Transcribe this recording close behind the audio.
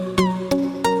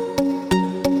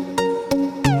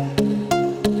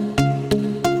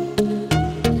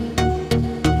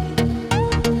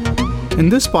In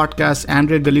this podcast,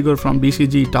 Andrea Gallego from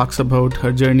BCG talks about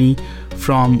her journey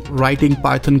from writing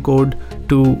Python code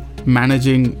to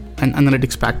managing an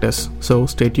analytics practice. So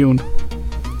stay tuned.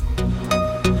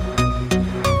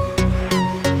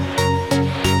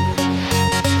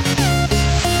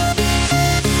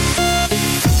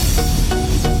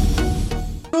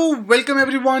 Welcome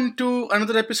everyone to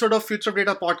another episode of Future of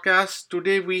Data podcast.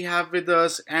 Today we have with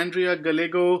us Andrea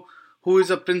Gallego, who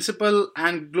is a principal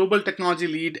and global technology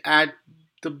lead at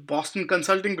the Boston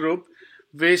Consulting Group,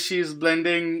 where she is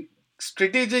blending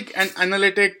strategic and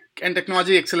analytic and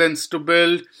technology excellence to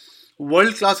build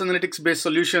world-class analytics-based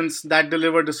solutions that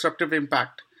deliver disruptive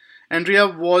impact. Andrea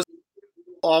was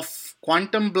of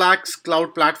Quantum Black's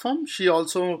cloud platform. She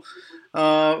also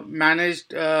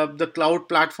managed the cloud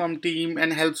platform team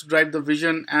and helps drive the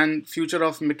vision and future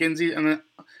of McKinsey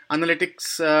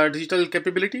analytics digital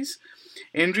capabilities.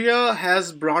 Andrea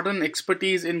has broadened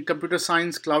expertise in computer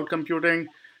science, cloud computing,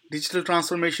 digital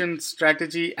transformation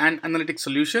strategy, and analytic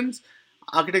solutions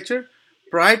architecture.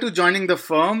 Prior to joining the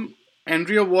firm,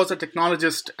 Andrea was a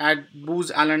technologist at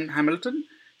Booz Allen Hamilton.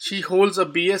 She holds a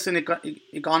BS in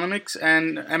economics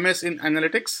and MS in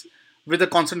analytics, with a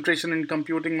concentration in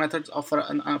computing methods for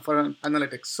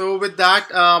analytics. So with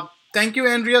that, thank you,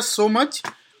 Andrea, so much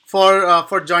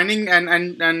for joining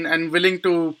and willing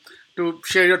to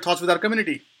share your thoughts with our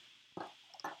community.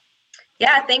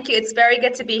 Yeah, thank you. It's very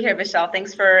good to be here, Vishal.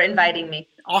 Thanks for inviting me.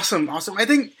 Awesome. I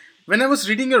think when I was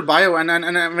reading your bio and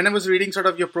when I was reading sort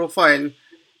of your profile,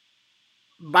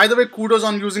 by the way, kudos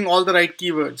on using all the right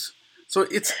keywords. So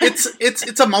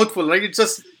it's a mouthful, right? It's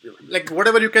just like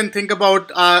whatever you can think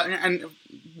about and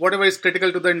whatever is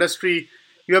critical to the industry,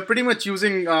 you are pretty much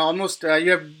using almost,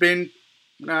 you have been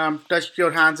touched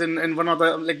your hands in one of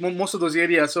the, like most of those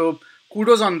areas. So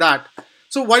kudos on that.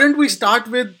 So why don't we start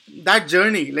with that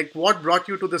journey? Like what brought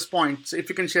you to this point? So if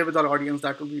you can share with our audience,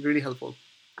 that would be really helpful.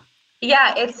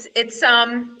 Yeah, it's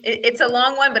a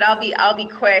long one, but I'll be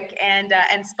quick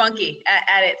and spunky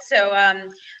at it. So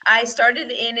I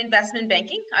started in investment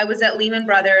banking. I was at Lehman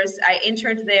Brothers. I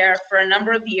interned there for a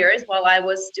number of years while I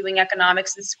was doing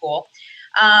economics in school.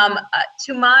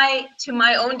 To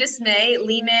my own dismay,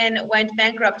 Lehman went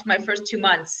bankrupt my first 2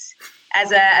 months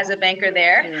as a banker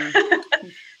there. Yeah.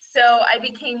 So I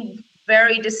became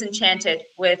very disenchanted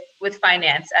with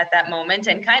finance at that moment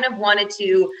and kind of wanted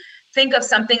to think of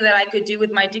something that I could do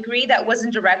with my degree that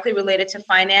wasn't directly related to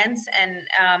finance and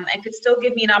could still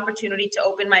give me an opportunity to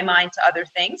open my mind to other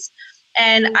things.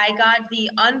 And I got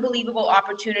the unbelievable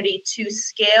opportunity to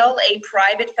scale a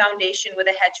private foundation with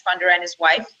a hedge funder and his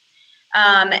wife.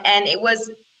 And it was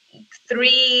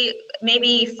 3,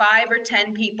 maybe 5 or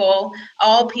 10 people,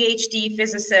 all PhD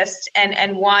physicists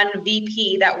and one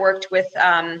VP that worked with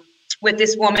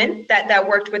this woman that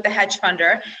worked with the hedge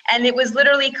funder. And it was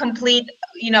literally complete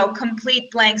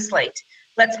blank slate.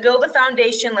 Let's build a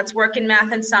foundation, let's work in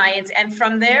math and science. And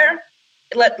from there,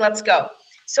 let's go.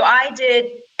 So I did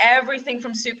everything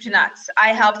from soup to nuts.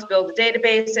 I helped build the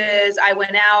databases. I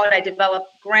went out, I developed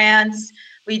grants.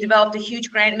 We developed a huge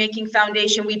grant-making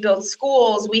foundation. We built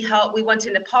schools. We went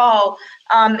to Nepal,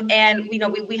 and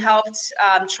we helped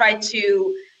try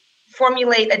to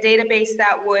formulate a database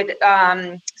that would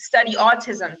study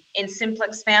autism in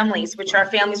simplex families, which are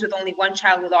families with only one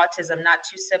child with autism, not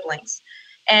 2 siblings.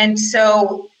 And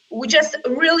so we just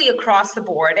really across the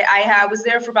board. I was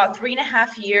there for about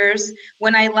 3.5 years.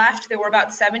 When I left, there were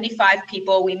about 75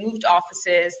 people. We moved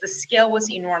offices. The scale was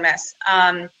enormous.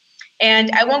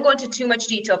 And I won't go into too much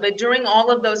detail, but during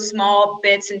all of those small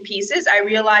bits and pieces, I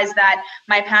realized that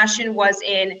my passion was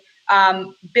in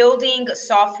building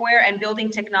software and building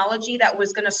technology that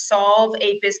was going to solve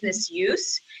a business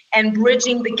use and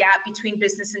bridging the gap between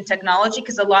business and technology,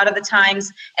 because a lot of the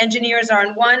times engineers are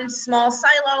in one small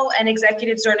silo and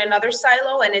executives are in another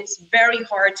silo, and it's very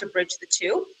hard to bridge the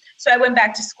two. So I went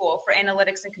back to school for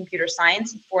analytics and computer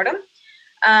science at Fordham.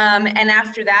 And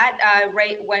after that,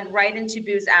 went right into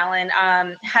Booz Allen,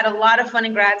 had a lot of fun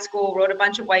in grad school, wrote a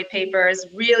bunch of white papers,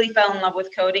 really fell in love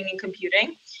with coding and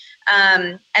computing.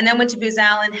 And then went to Booz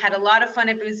Allen, had a lot of fun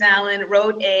at Booz Allen,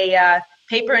 wrote a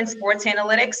paper in sports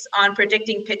analytics on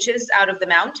predicting pitches out of the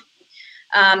mound.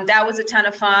 That was a ton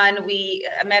of fun. We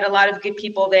met a lot of good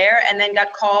people there, and then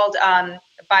got called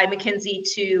by McKinsey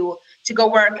to go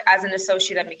work as an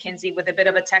associate at McKinsey with a bit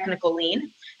of a technical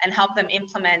lean and help them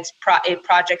implement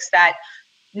projects that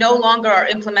no longer are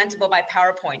implementable by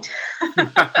PowerPoint,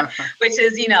 which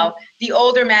is, the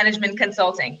older management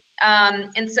consulting.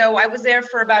 And so I was there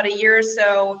for about a year or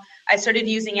so. I started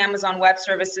using Amazon Web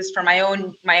Services for my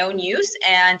own use,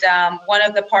 and one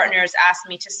of the partners asked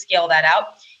me to scale that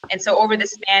out. And so over the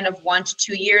span of 1 to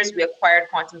 2 years, we acquired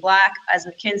Quantum Black as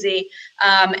McKinsey,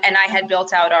 and I had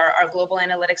built out our global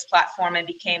analytics platform and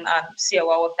became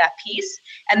COO of that piece,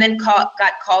 and then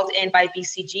got called in by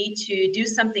BCG to do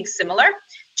something similar,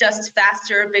 just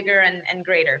faster, bigger, and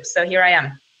greater. So here I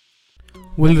am.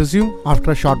 We'll resume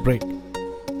after a short break.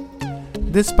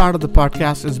 This part of the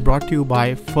podcast is brought to you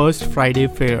by First Friday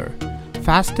Fair,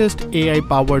 fastest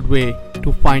AI-powered way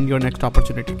to find your next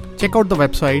opportunity. Check out the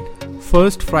website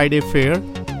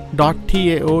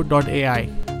firstfridayfair.tao.ai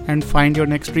and find your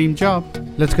next dream job.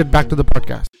 Let's get back to the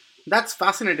podcast. That's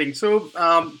fascinating. So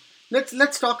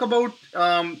let's talk about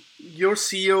your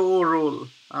COO role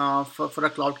for a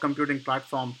cloud computing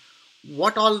platform.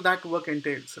 What all that work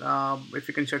entails, if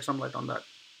you can shed some light on that.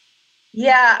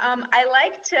 Yeah, I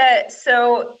like to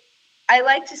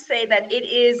say that it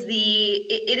is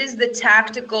the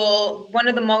tactical, one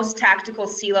of the most tactical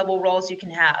C-level roles you can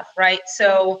have, right?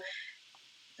 So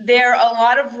there are a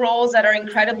lot of roles that are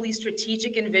incredibly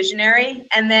strategic and visionary,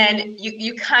 and then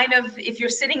you kind of, if you're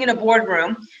sitting in a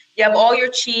boardroom, you have all your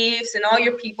chiefs and all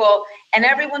your people, and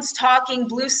everyone's talking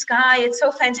blue sky, it's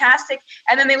so fantastic,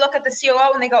 and then they look at the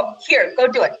COO and they go, here, go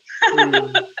do it.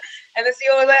 And the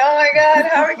COO is like, oh my God,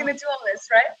 how are we going to do all this,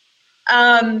 right?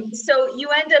 So you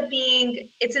end up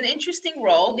it's an interesting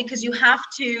role because you have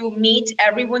to meet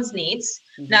everyone's needs,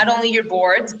 not only your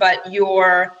boards, but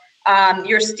your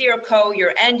steerco,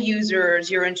 your end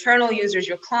users, your internal users,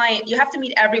 your client. You have to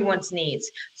meet everyone's needs,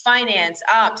 finance,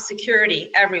 ops, security,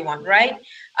 everyone, right?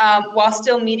 While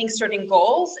still meeting certain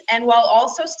goals and while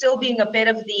also still being a bit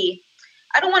of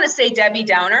I don't want to say Debbie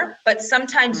Downer, but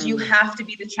sometimes you have to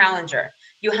be the challenger.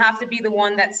 You have to be the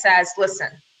one that says, listen,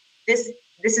 this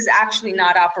is actually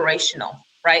not operational,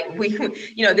 right?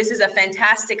 This is a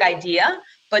fantastic idea,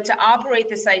 but to operate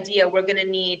this idea, we're going to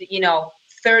need,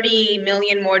 $30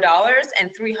 million more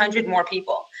and 300 more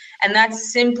people. And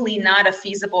that's simply not a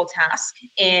feasible task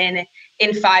in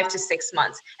 5 to 6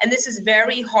 months. And this is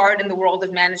very hard in the world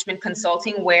of management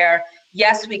consulting where,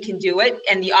 yes, we can do it.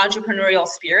 And the entrepreneurial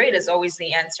spirit is always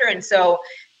the answer. And so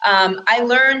I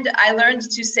learned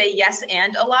to say yes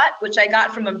and a lot, which I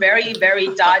got from a very, very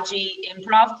dodgy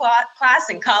improv class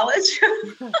in college. So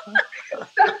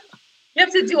you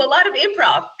have to do a lot of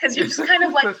improv because you're just kind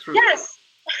of like, yes,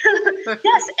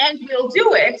 yes, and we'll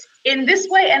do it in this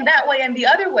way and that way and the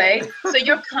other way. So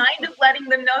you're kind of letting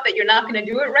them know that you're not going to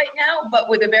do it right now, but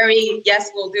with a very yes,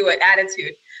 we'll do it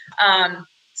attitude.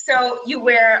 So you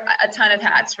wear a ton of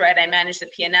hats, right? I manage the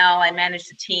P&L, I manage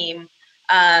the team.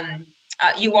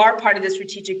 You are part of the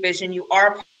strategic vision, you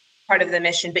are part of the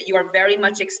mission, but you are very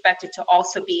much expected to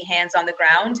also be hands on the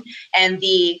ground and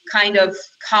the kind of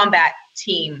combat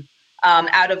team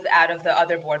out of the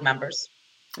other board members.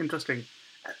 Interesting.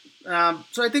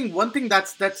 So I think one thing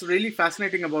that's really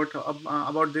fascinating about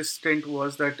this stint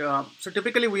was that so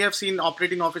typically we have seen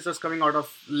operating officers coming out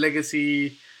of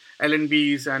legacy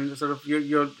L&Bs and sort of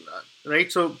your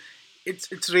right. So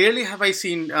it's rarely have I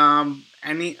seen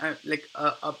any like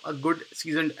a good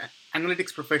seasoned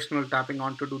analytics professional tapping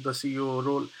on to do the CEO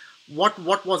role.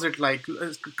 What was it like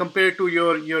compared to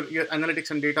your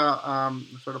analytics and data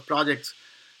sort of projects?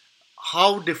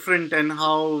 How different and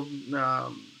how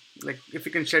like if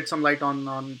you can shed some light on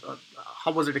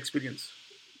how was it experience?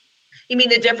 You mean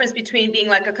the difference between being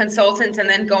like a consultant and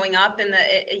then going up in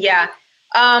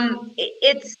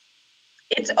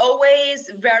it's always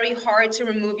very hard to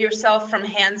remove yourself from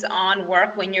hands-on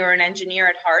work when you're an engineer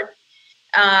at heart.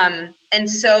 And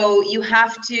so you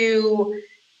have to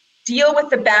deal with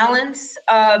the balance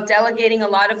of delegating a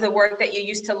lot of the work that you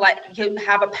used to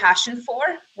have a passion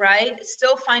for, right?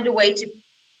 Still find a way to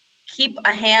keep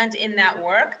a hand in that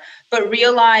work, but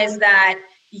realize that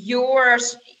your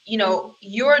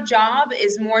job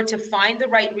is more to find the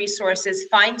right resources,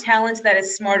 find talent that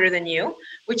is smarter than you,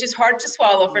 which is hard to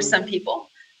swallow for some people,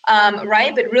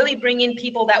 right? But really bring in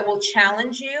people that will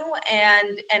challenge you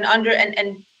and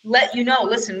let you know,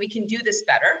 listen, we can do this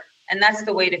better, and that's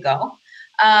the way to go.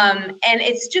 And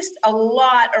it's just a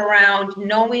lot around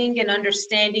knowing and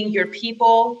understanding your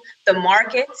people, the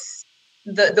markets,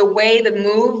 the way the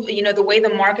way the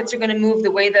markets are going to move,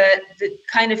 the way the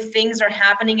kind of things are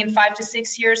happening in 5 to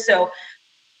 6 years. So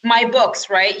my books,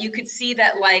 right? You could see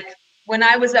that like when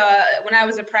I was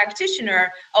a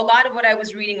practitioner, a lot of what I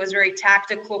was reading was very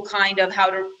tactical, kind of how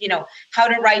to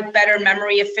write better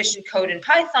memory efficient code in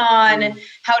Python,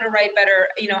 how to write better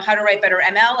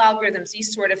ML algorithms,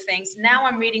 these sort of things. Now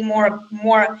I'm reading more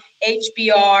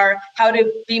HBR, how to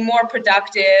be more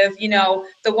productive,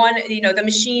 the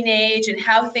machine age and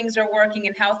how things are working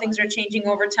and how things are changing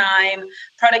over time,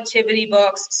 productivity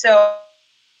books. So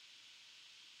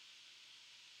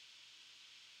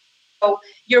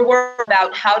you're worried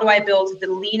about how do I build the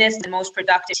leanest and most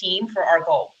productive team for our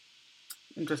goal.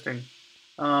 Interesting.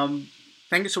 Um,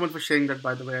 Thank you so much for sharing that.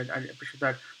 By the way, I appreciate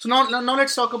that. So now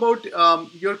let's talk about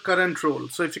your current role.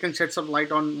 So if you can shed some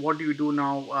light on what do you do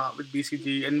now with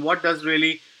BCG, and what does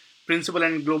really principal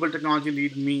and global technology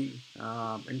lead mean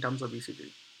in terms of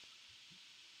BCG?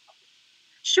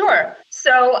 Sure.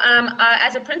 So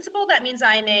as a principal, that means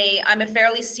I'm a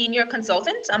fairly senior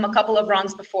consultant. I'm a couple of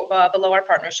rungs below our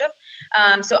partnership.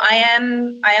 So I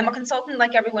am a consultant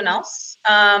like everyone else.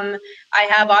 I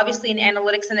have obviously an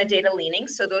analytics and a data leaning.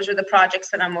 So those are the projects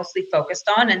that I'm mostly focused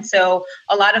on. And so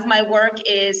a lot of my work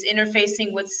is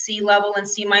interfacing with C-level and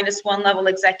C-1 level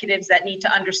executives that need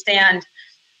to understand,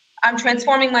 I'm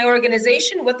transforming my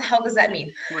organization. What the hell does that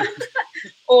mean? Right.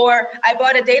 Or I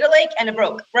bought a data lake and it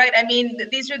broke, right? I mean,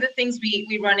 these are the things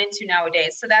we run into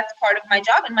nowadays. So that's part of my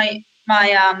job. And my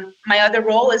other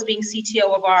role is being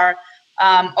CTO of our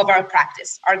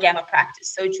practice, our Gamma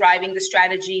practice. So driving the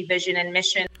strategy, vision, and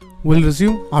mission. We'll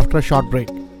resume after a short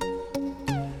break.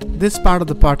 This part of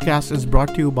the podcast is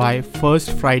brought to you by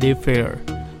First Friday Fair,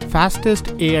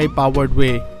 fastest AI-powered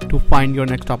way to find your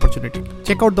next opportunity.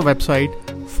 Check out the website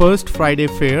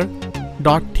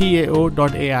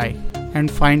firstfridayfair.tao.ai and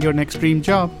find your next dream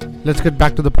job. Let's get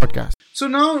back to the podcast. So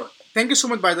now, thank you so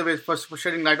much, by the way, for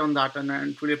shedding light on that, and I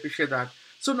truly appreciate that.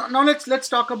 So now let's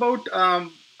talk about.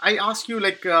 I ask you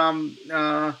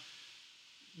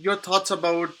your thoughts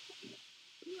about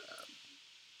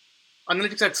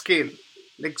analytics at scale.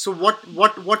 Like, so what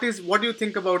do you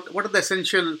think about what are the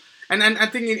essential? And I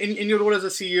think in your role as a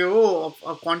CEO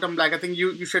of Quantum Black, I think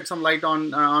you shed some light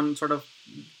on sort of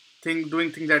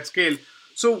doing things at scale.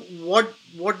 So what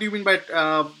do you mean by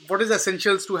what is the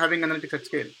essentials to having analytics at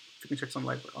scale? If you can shed some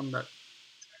light on that.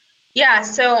 Yeah,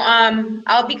 so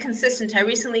I'll be consistent. I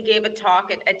recently gave a talk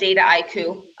at Data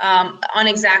IQ on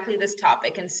exactly this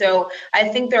topic. And so I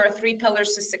think there are 3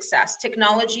 pillars to success: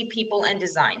 technology, people, and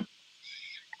design.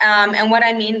 And what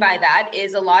I mean by that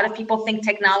is a lot of people think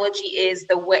technology is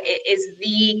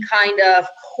the kind of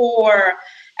core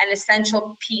and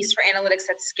essential piece for analytics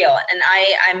at scale. And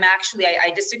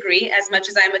I disagree. As much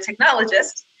as I'm a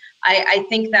technologist, I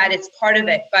think that it's part of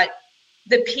it. But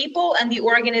the people and the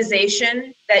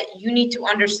organization that you need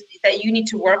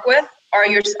to work with are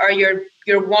your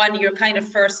kind of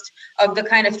first of the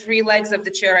kind of 3 legs of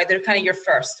the chair, right? They're kind of your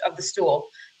first of the stool.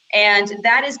 And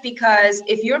that is because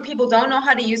if your people don't know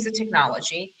how to use the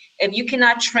technology, if you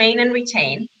cannot train and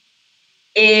retain,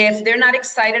 if they're not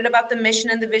excited about the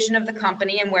mission and the vision of the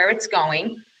company and where it's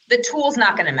going, the tool's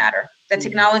not going to matter. The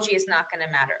technology is not going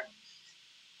to matter.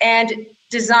 And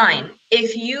design,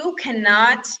 if you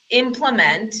cannot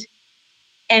implement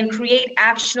and create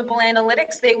actionable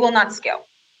analytics, they will not scale.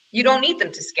 You don't need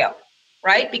them to scale,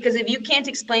 right? Because if you can't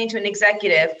explain to an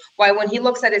executive why when he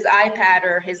looks at his iPad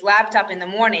or his laptop in the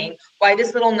morning, why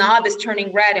this little knob is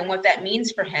turning red and what that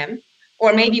means for him,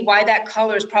 or maybe why that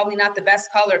color is probably not the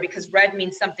best color because red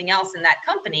means something else in that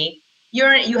company, you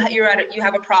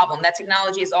have a problem. That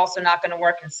technology is also not going to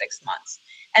work in 6 months.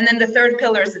 And then the third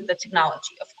pillar is the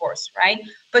technology, of course, right?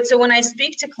 But so when I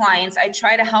speak to clients, I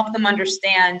try to help them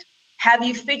understand, have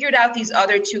you figured out these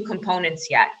other 2 components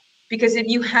yet? Because if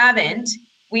you haven't,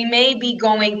 we may be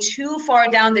going too far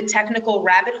down the technical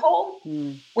rabbit hole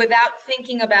without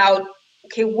thinking about,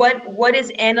 okay, what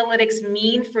does analytics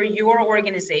mean for your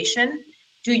organization?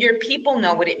 Do your people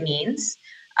know what it means?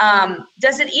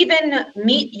 Does it even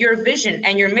meet your vision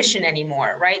and your mission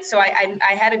anymore, right? So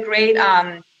I had a great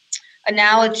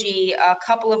analogy a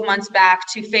couple of months back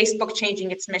to Facebook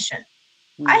changing its mission.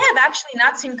 I have actually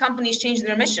not seen companies change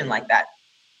their mission like that.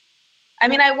 I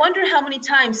mean, I wonder how many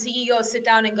times CEOs sit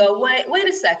down and go, wait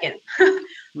a second.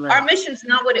 Right. Our mission's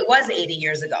not what it was 80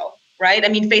 years ago, right? I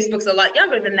mean, Facebook's a lot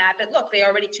younger than that, but look, they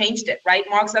already changed it, right?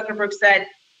 Mark Zuckerberg said,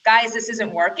 guys, this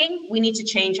isn't working. We need to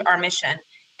change our mission.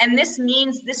 And this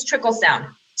trickles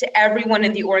down to everyone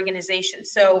in the organization.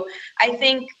 So I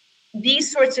think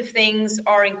these sorts of things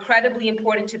are incredibly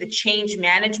important to the change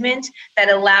management that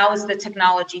allows the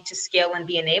technology to scale and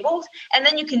be enabled. And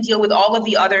then you can deal with all of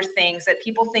the other things that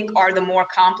people think are the more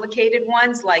complicated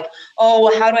ones, like,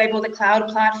 oh, how do I build a cloud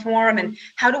platform? And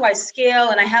how do I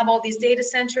scale? And I have all these data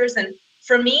centers. And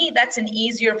For me, that's an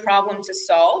easier problem to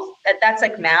solve. That's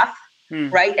like math,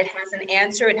 right? It has an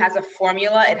answer, it has a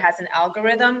formula, it has an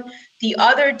algorithm. The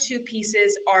other two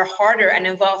pieces are harder and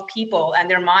involve people and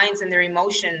their minds and their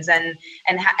emotions and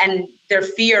their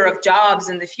fear of jobs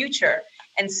in the future.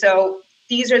 And so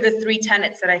these are the three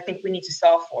tenets that I think we need to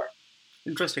solve for.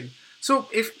 Interesting. So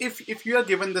if you are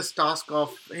given this task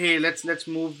of, hey, let's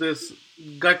move this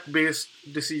gut based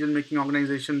decision making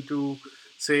organization to,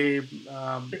 say,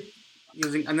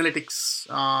 using analytics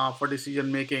for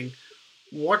decision making,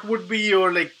 what would be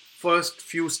your like first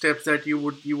few steps that you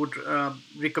would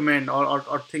recommend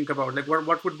or think about? Like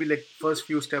what would be like first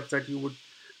few steps that you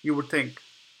would think?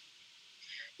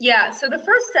 Yeah, so the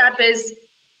first step is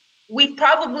we've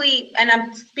probably, and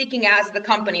I'm speaking as the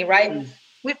company, right?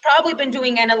 We've probably been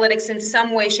doing analytics in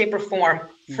some way, shape, or form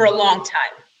for a long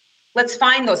time. Let's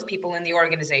find those people in the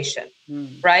organization,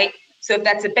 right? So if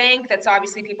that's a bank, that's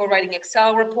obviously people writing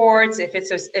Excel reports. If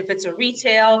it's a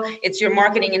retail, it's your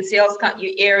marketing and sales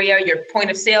area, your point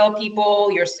of sale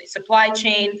people, your supply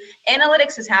chain.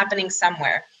 Analytics is happening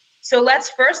somewhere. So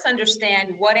let's first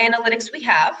understand what analytics we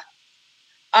have,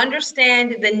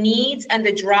 understand the needs and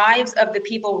the drives of the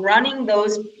people running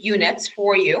those units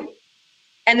for you,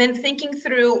 and then thinking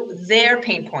through their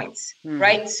pain points,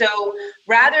 right? So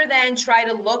rather than try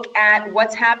to look at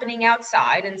what's happening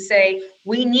outside and say,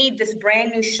 we need this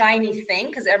brand new shiny thing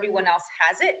because everyone else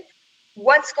has it,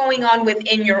 what's going on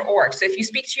within your org? So if you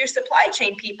speak to your supply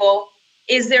chain people,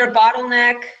 is there a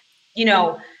bottleneck,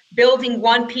 building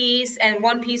one piece and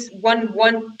one piece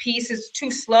is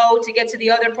too slow to get to the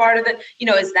other part of it?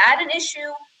 Is that an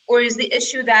issue? Or is the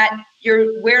issue that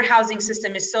your warehousing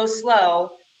system is so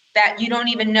slow that you don't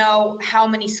even know how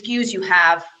many SKUs you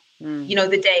have,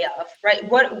 the day of, right?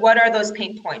 What are those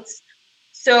pain points?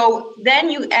 So then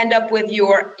you end up with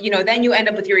your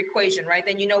equation, right?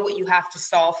 Then you know what you have to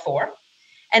solve for.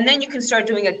 And then you can start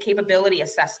doing a capability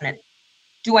assessment.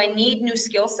 Do I need new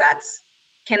skill sets?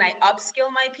 Can I upskill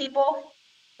my people,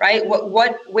 right?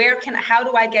 How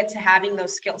do I get to having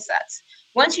those skill sets?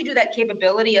 Once you do that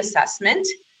capability assessment,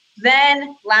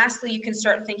 then lastly, you can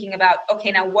start thinking about, okay,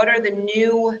 now what are the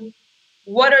new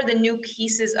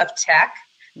pieces of tech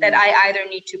that I either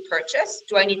need to purchase?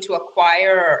 Do I need to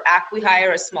acquire or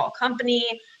acqui-hire a small company?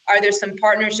 Are there some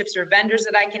partnerships or vendors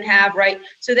that I can have, right?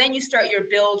 So then you start your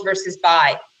build versus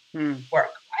buy work,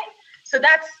 right? So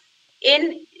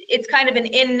it's kind of an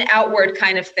in-outward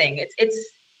kind of thing.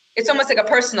 It's almost like a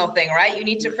personal thing, right? You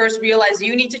need to first realize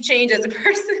you need to change as a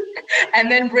person,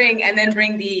 and then bring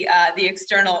the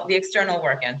external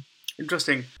work in.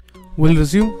 Interesting. We'll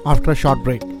resume after a short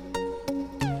break.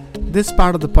 This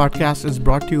part of the podcast is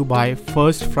brought to you by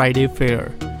First Friday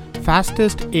Fair,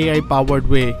 fastest AI-powered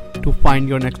way to find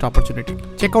your next opportunity.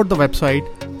 Check out the website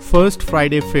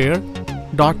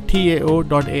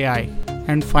firstfridayfair.tao.ai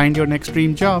and find your next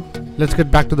dream job. Let's get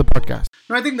back to the podcast.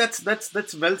 No, I think that's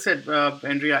well said,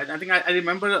 Andrea. I think I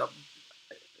remember.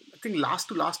 I think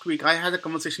last week I had a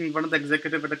conversation with one of the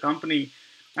executive at a company,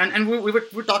 and we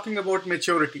were talking about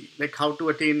maturity, like how to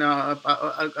attain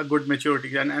a good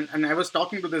maturity. And I was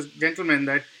talking to this gentleman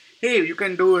that, hey, you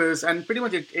can do this, and pretty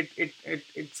much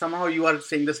it somehow you are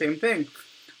saying the same thing.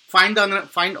 Find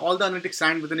all the analytics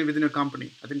sand within your company.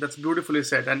 I think that's beautifully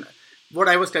said. And what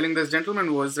I was telling this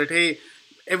gentleman was that, hey,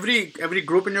 every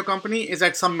group in your company is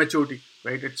at some maturity,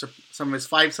 right? Some is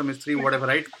 5, some is 3, whatever,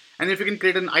 right? And if you can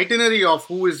create an itinerary of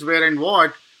who is where and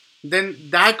what, then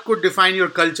that could define your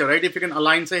culture, right? If you can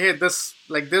align, say, hey, this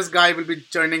guy will be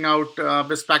churning out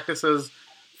best practices,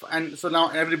 and so now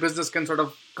every business can sort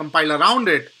of compile around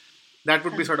it. That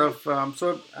would be sort of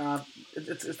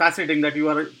it's fascinating that you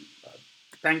are.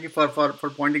 Thank you for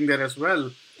pointing there as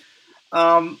well.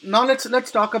 Now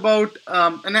let's talk about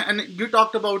and you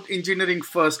talked about engineering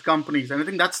first companies, and I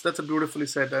think that's a beautifully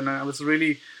said, and I was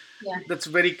really that's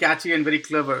very catchy and very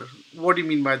clever. What do you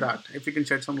mean by that? If you can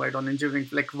shed some light on engineering,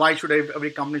 like why should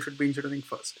every company should be engineering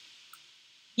first?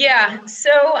 Yeah, so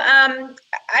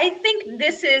I think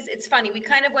it's funny. We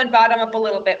kind of went bottom up a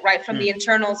little bit, right, from the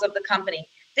internals of the company.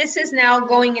 This is now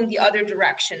going in the other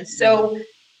direction. So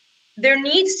there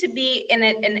needs to be an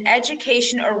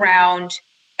education around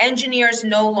engineers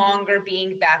no longer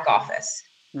being back office,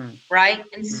 right?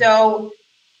 And so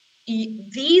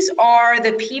these are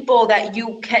the people that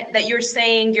you're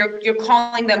saying you're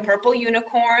calling them purple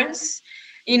unicorns.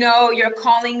 You're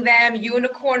calling them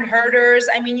unicorn herders.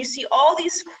 I mean, you see all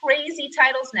these crazy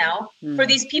titles now for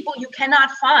these people you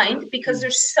cannot find because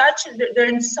they're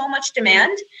in so much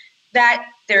demand that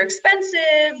they're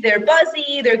expensive, they're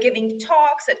buzzy, they're giving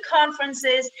talks at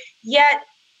conferences. Yet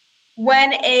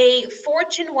when a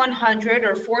Fortune 100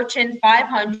 or Fortune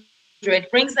 500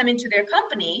 brings them into their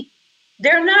company,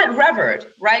 they're not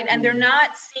revered, right? And they're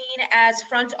not seen as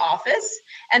front office,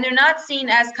 and they're not seen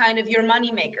as kind of your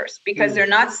money makers, because they're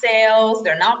not sales,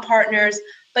 they're not partners,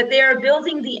 but they're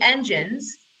building the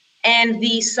engines and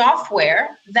the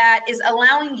software that is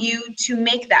allowing you to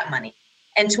make that money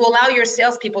and to allow your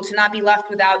salespeople to not be left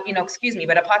without, excuse me,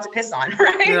 but a pot to piss on,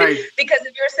 right? Because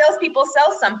if your salespeople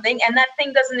sell something and that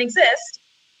thing doesn't exist,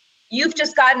 you've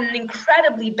just gotten an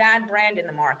incredibly bad brand in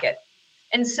the market.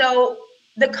 And so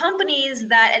the companies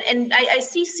that, and I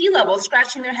see C-levels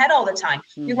scratching their head all the time.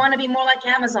 We want to be more like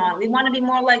Amazon. We want to be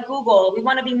more like Google. We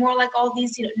want to be more like all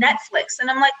these, Netflix. And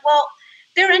I'm like, well,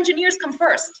 their engineers come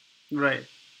first. Right?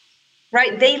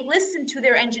 They listen to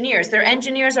their engineers. Their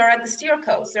engineers are at the steer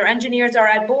codes. Their engineers are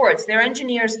at boards. Their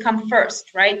engineers come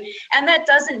first, right? And that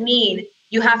doesn't mean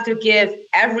you have to give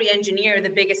every engineer the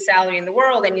biggest salary in the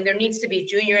world. I mean, there needs to be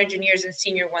junior engineers and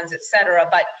senior ones, et cetera.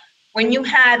 But when you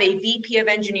have a VP of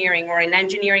engineering or an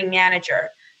engineering manager,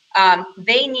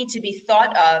 they need to be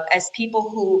thought of as people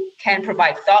who can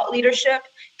provide thought leadership,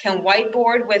 can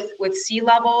whiteboard with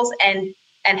C-levels, and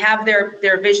have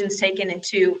their visions taken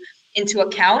into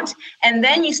account. And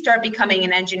then you start becoming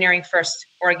an engineering first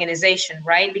organization,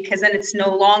 right? Because then it's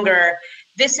no longer,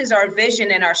 this is our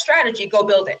vision and our strategy, go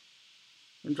build it.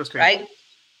 Interesting. Right?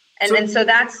 And so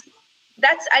that's,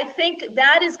 I think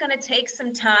that is going to take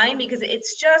some time, because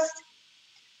it's just,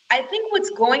 I think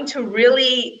what's going to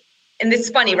really, and it's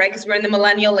funny, right? Because we're in the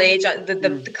millennial age,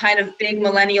 the kind of big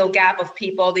millennial gap of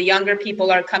people. The younger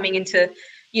people are coming into,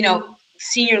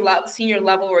 senior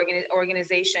level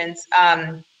organizations.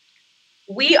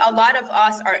 A lot of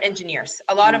us are engineers.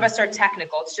 A lot of us are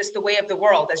technical. It's just the way of the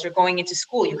world. As you're going into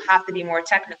school, you have to be more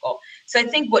technical. So I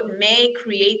think what may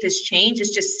create this change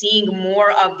is just seeing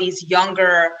more of these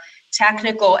younger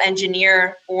technical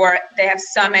engineer, or they have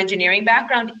some engineering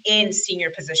background, in senior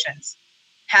positions,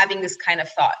 having this kind of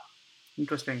thought.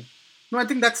 Interesting. No, I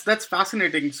think that's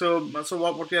fascinating. So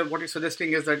what you're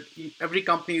suggesting is that every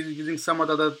company is using some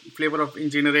other flavor of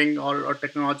engineering or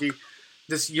technology.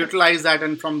 Just utilize that,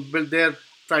 and from build there,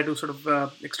 try to sort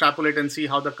of extrapolate and see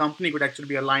how the company could actually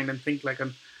be aligned and think like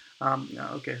an.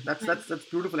 Okay, that's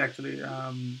beautiful actually.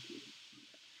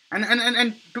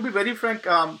 And to be very frank,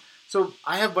 so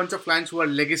I have a bunch of clients who are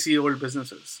legacy old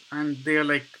businesses, and they are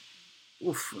like,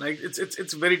 oof, like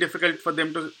it's very difficult for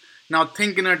them to now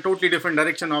think in a totally different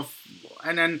direction of,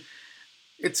 and then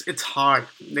it's hard.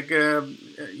 Like,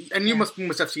 and you must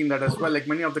have seen that as well. Like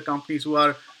many of the companies who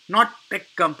are not tech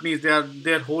companies, they are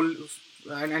their whole,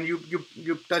 and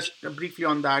you touched briefly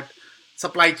on that,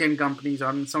 supply chain companies,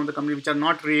 on some of the companies which are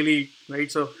not really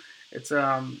right. So it's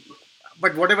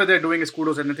but whatever they're doing is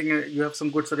kudos, and I think you have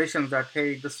some good suggestions that,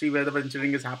 hey, just see where the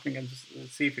engineering is happening and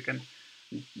just see if you can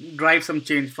drive some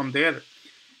change from there.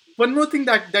 One more thing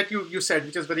that you said,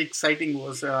 which is very exciting,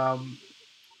 was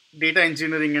data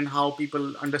engineering and how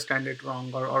people understand it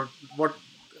wrong, or what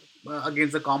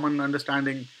against the common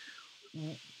understanding.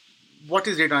 What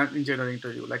is data engineering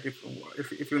to you? Like if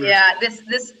you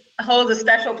this holds a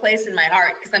special place in my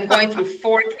heart, because I'm going through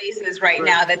 4 cases right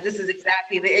now that this is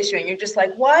exactly the issue, and you're just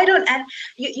like, and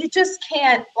you just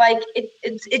can't, like,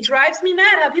 it drives me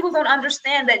mad how people don't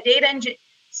understand that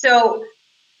so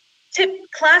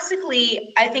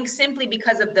classically, I think simply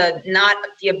because of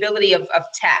the ability of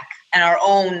tech and our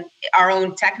own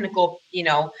technical,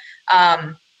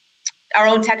 our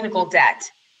own technical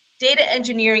debt. Data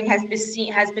engineering has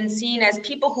been seen as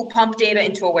people who pump data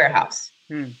into a warehouse,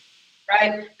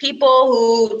 right? People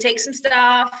who take some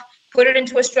stuff, put it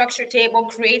into a structured table,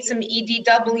 create some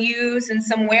EDWs in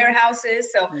some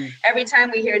warehouses. So every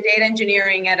time we hear data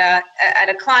engineering at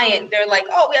a client, they're like,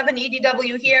 oh, we have an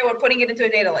EDW here, we're putting it into a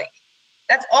data lake.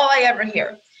 That's all I ever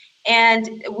hear.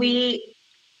 And we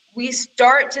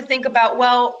start to think about,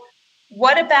 well,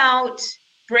 what about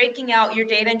breaking out your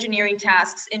data engineering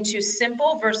tasks into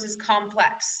simple versus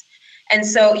complex? And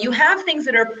so you have things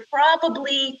that are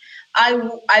probably,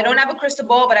 I don't have a crystal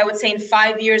ball, but I would say in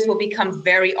 5 years will become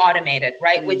very automated,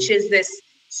 right? Which is this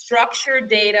structured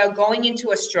data going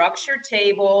into a structured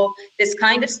table, this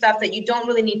kind of stuff that you don't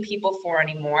really need people for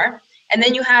anymore. And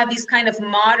then you have these kind of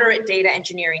moderate data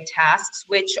engineering tasks,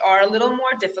 which are a little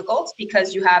more difficult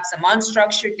because you have some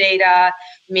unstructured data.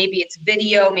 Maybe it's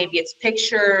video, maybe it's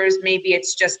pictures, maybe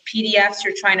it's just PDFs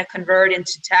you're trying to convert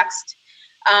into text.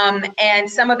 And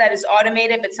some of that is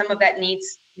automated, but some of that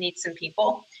needs some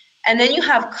people. And then you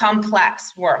have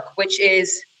complex work, which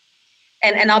is,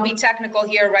 and I'll be technical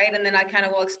here, right? And then I kind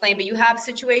of will explain, but you have a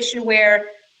situation where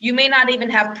you may not even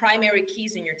have primary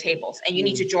keys in your tables and you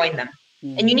need to join them.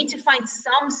 And you need to find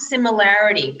some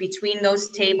similarity between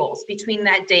those tables, between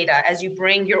that data as you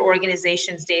bring your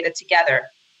organization's data together.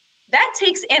 That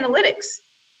takes analytics,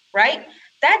 right?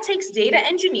 That takes data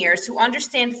engineers who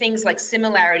understand things like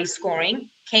similarity scoring,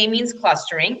 k-means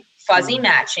clustering, fuzzy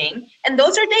matching, and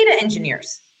those are data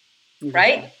engineers,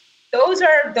 right? Those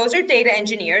are data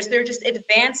engineers. They're just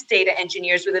advanced data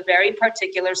engineers with a very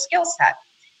particular skill set.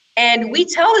 And we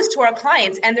tell this to our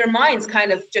clients, and their minds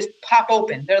kind of just pop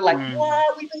open. They're like,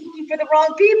 "What? We've been looking for the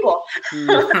wrong people.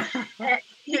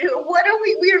 What are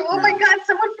we? We're oh my God!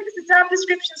 Someone fix the job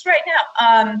descriptions right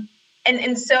now."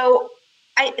 And so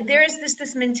there's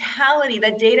this mentality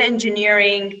that data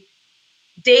engineering,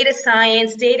 data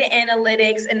science, data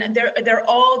analytics, and they're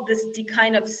all this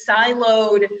kind of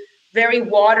siloed, very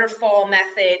waterfall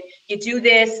method. You do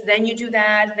this, then you do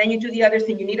that, then you do the other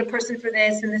thing. You need a person for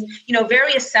this and this,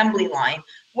 very assembly line.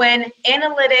 When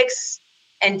analytics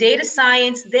and data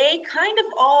science, they kind of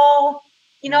all,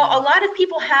 a lot of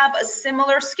people have a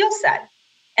similar skill set.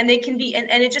 And they can be, and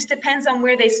it just depends on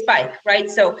where they spike,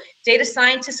 right? So data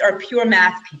scientists are pure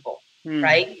math people,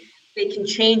 right? They can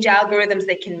change algorithms,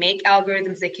 they can make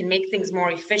algorithms, they can make things more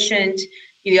efficient.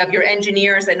 You have your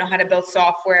engineers that know how to build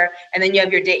software, and then you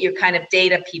have your kind of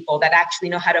data people that actually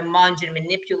know how to munge and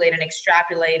manipulate and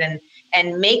extrapolate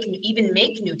and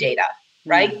make new data,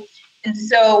 right? And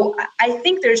so I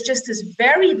think there's just this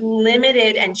very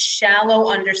limited and shallow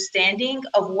understanding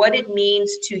of what it means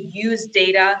to use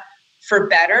data for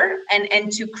better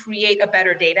and to create a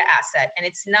better data asset. And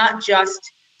it's not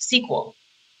just SQL.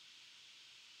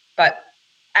 But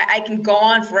I can go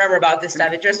on forever about this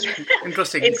stuff. It just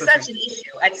it's such an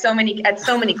issue at so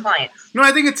many clients. No,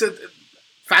 I think it's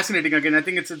fascinating. Again, I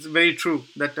think it's very true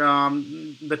that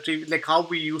like how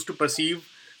we used to perceive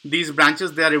these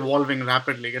branches, they are evolving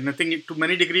rapidly. And I think to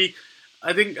many degree,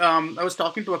 I think I was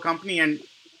talking to a company and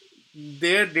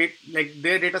their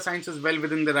data science is well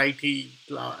within their IT,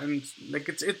 and like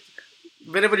it's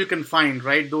wherever you can find,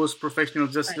 right, those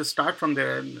professionals just start from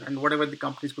there, and whatever the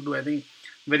companies could do. I think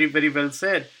very, very well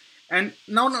said. And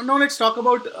now let's talk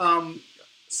about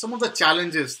some of the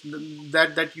challenges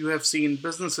that you have seen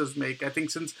businesses make. I think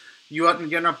since you're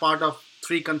a part of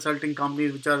 3 consulting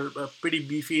companies which are pretty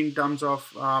beefy in terms of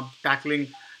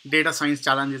tackling data science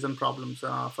challenges and problems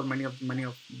for many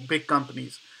of big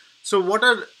companies. So what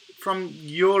are, from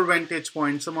your vantage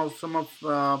point, some of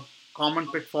common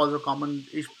pitfalls or common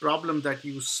problems that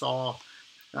you saw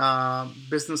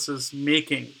businesses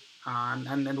making,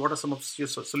 and what are some of your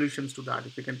solutions to that,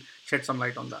 if you can shed some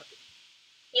light on that?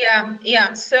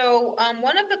 Yeah. So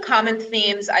one of the common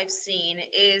themes I've seen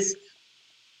is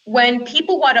when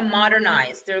people want to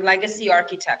modernize their legacy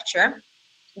architecture,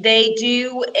 they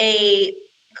do a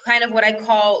kind of what I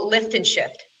call lift and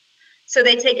shift. So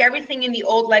they take everything in the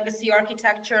old legacy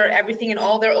architecture, everything in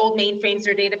all their old mainframes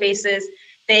or databases,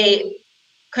 they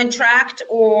contract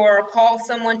or call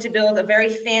someone to build a very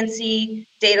fancy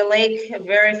data lake, a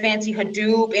very fancy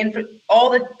Hadoop, all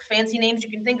the fancy names you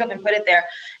can think of, and put it there.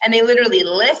 And they literally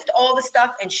lift all the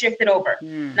stuff and shift it over.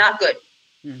 Not good,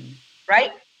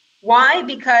 right? Why?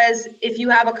 Because if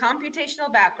you have a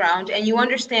computational background and you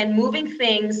understand moving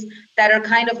things that are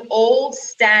kind of old,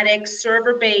 static,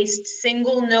 server-based,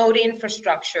 single node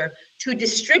infrastructure to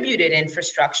distributed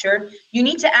infrastructure, you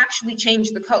need to actually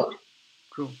change the code.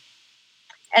 True.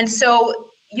 And so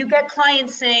you get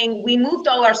clients saying, we moved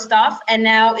all our stuff and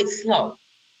now it's slow.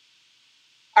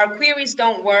 Our queries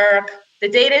don't work. The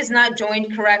data is not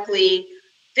joined correctly.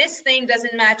 This thing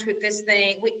doesn't match with this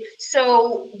thing.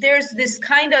 So there's this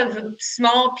kind of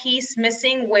small piece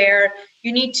missing where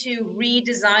you need to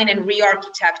redesign and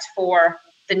re-architect for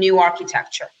the new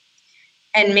architecture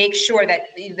and make sure that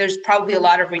there's probably a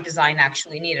lot of redesign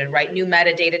actually needed, right? New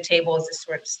metadata tables, this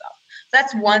sort of stuff.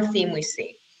 That's one theme we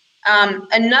see.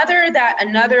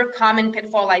 Another common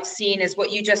pitfall I've seen is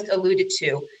what you just alluded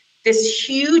to, this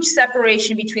huge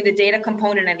separation between the data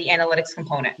component and the analytics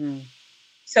component.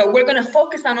 So we're going to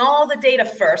focus on all the data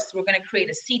first. We're going to create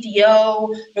a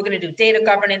CDO. We're going to do data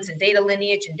governance and data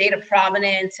lineage and data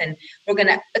provenance, and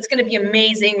it's going to be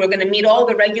amazing. We're going to meet all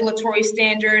the regulatory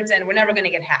standards, and we're never going to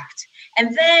get hacked.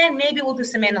 And then maybe we'll do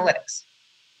some analytics.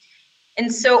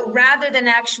 And so rather than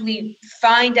actually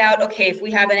find out, okay, if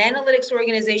we have an analytics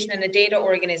organization and a data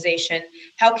organization,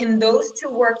 how can those two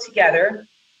work together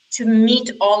to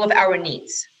meet all of our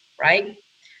needs, right?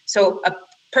 So a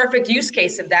perfect use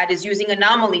case of that is using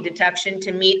anomaly detection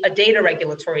to meet a data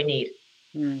regulatory need,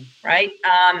 right?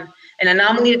 And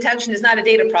anomaly detection is not a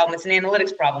data problem, it's an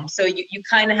analytics problem. So you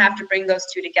kind of have to bring those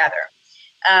two together.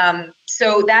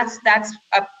 So that's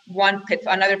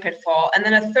another pitfall. And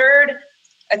then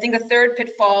a I think the third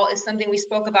pitfall is something we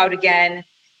spoke about again,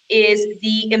 is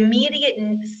the immediate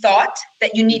thought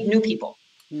that you need new people.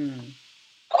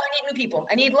 Oh, I need new people.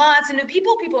 I need lots of new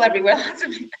people, people everywhere. Lots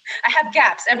of, I have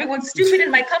gaps. Everyone's stupid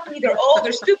in my company. They're old,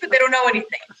 they're stupid, they don't know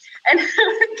anything. And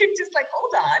you're just like,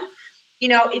 hold on. You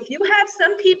know, if you have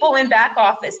some people in back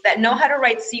office that know how to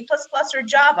write C++ or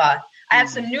Java, I have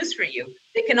some news for you.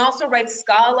 They can also write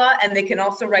Scala and they can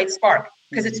also write Spark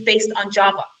because it's based on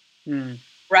Java,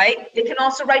 right? They can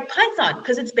also write Python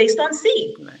because it's based on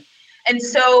C. Right. And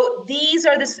so these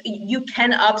are you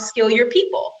can upskill your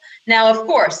people. Now, of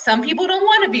course, some people don't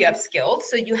want to be upskilled,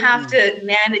 so you have to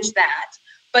manage that.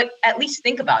 But at least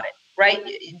think about it, right?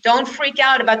 Don't freak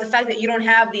out about the fact that you don't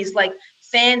have these like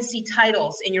fancy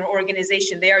titles in your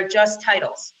organization. They are just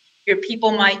titles. Your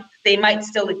people might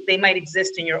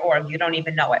exist in your org. You don't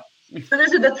even know it. So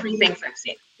those are the three things I've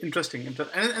seen. Interesting. And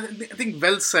I think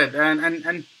well said.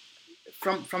 And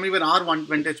from even our one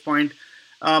vantage point,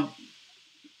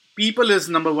 people is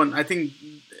number one. I think,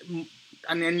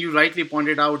 and you rightly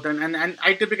pointed out, and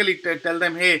I typically tell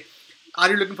them, hey, are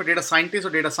you looking for data scientists or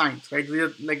data science, right?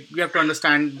 We have to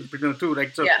understand between the two,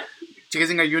 right? So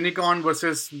chasing a unicorn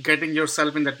versus getting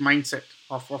yourself in that mindset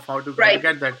of how to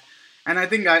get that. And I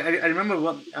think I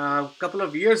remember a couple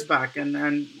of years back,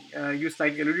 and you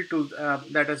slightly alluded to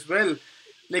that as well.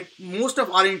 Like most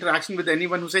of our interaction with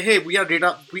anyone who say, hey, we are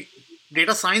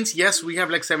data science, yes, we have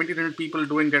like 1,700 people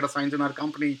doing data science in our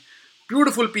company.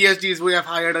 Beautiful PhDs we have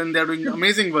hired and they're doing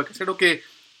amazing work. I said, okay,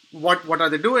 what are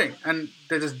they doing? And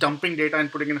they're just dumping data and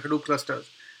putting in Hadoop clusters.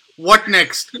 What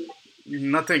next?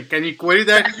 Nothing. Can you query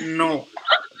that? No.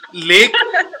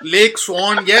 Lake,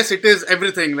 Swan, yes, it is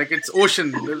everything. Like it's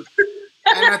ocean. And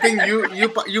I think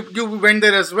you went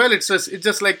there as well. It's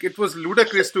just like it was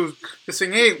ludicrous to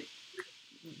saying, hey,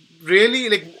 really,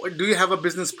 like, do you have a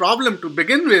business problem to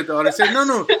begin with? Or I said,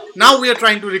 no, now we are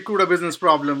trying to recruit a business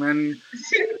problem. And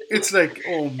it's like,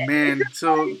 oh man.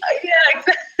 So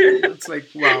exactly. It's like,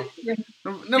 wow.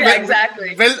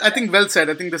 Exactly. Well, I think well said.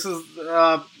 I think this is,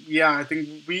 I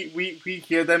think we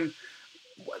hear them.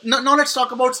 Now let's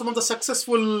talk about some of the success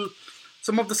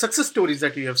stories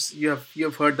that you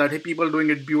have heard that, hey, people are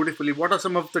doing it beautifully. What are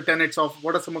some of the tenets of,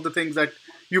 what are some of the things that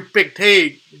you picked?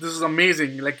 Hey, this is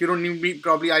amazing. Like you don't need me,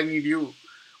 probably I need you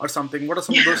or something. What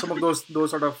are some of those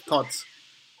sort of thoughts?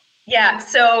 Yeah,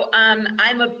 so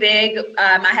I'm a big,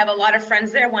 I have a lot of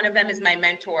friends there. One of them is my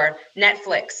mentor.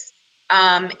 Netflix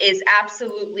is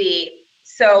absolutely,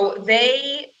 so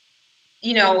they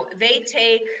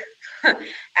take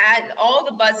add all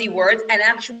the buzzy words and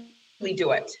actually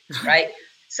do it, right?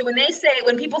 So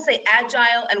when people say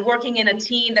agile and working in a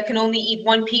team that can only eat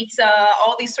one pizza,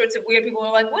 all these sorts of weird people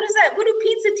are like, what is that? What do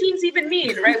pizza teams even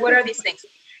mean, right? What are these things?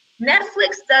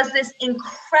 Netflix does this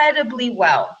incredibly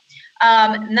well.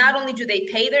 Not only do they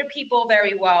pay their people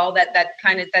very well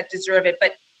that deserve it,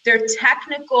 but their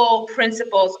technical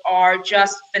principles are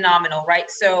just phenomenal, right?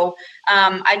 So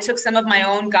I took some of my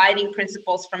own guiding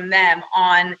principles from them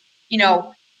on,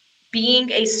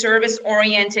 being a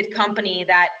service-oriented company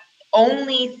that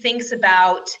only thinks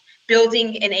about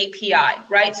building an API,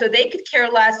 right? So they could care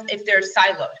less if they're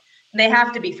siloed. They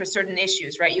have to be for certain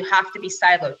issues, right? You have to be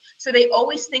siloed. So they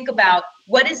always think about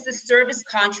what is the service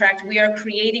contract we are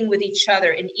creating with each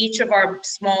other in each of our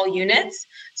small units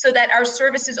so that our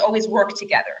services always work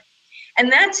together. And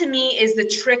that to me is the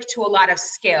trick to a lot of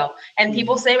scale. And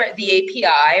people say, right, the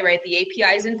API, right? The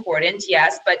API is important,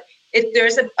 yes, but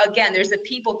there's a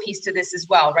people piece to this as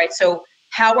well, right? So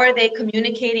how are they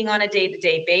communicating on a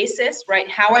day-to-day basis, right?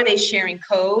 How are they sharing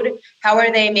code? How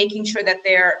are they making sure that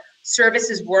their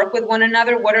services work with one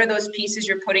another? What are those pieces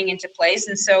you're putting into place?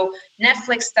 And so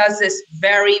Netflix does this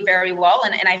very, very well.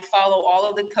 And I follow all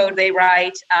of the code they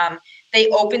write. They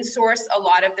open source a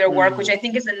lot of their work, which I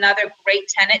think is another great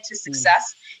tenet to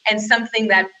success and something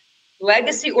that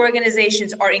legacy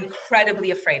organizations are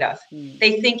incredibly afraid of.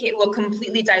 They think it will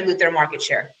completely dilute their market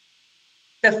share.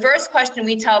 The first question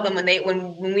we tell them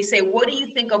when we say, what do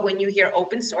you think of when you hear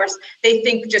open source? They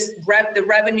think just the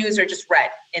revenues are just red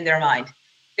in their mind.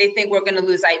 They think we're going to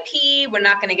lose IP, we're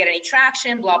not going to get any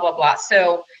traction, blah, blah, blah.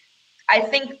 So I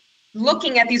think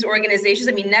looking at these organizations,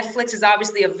 I mean, Netflix is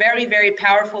obviously a very, very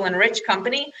powerful and rich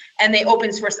company, and they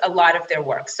open source a lot of their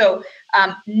work. So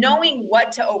knowing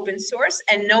what to open source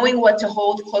and knowing what to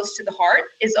hold close to the heart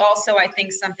is also, I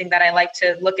think, something that I like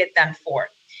to look at them for.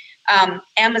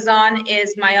 Amazon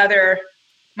is my other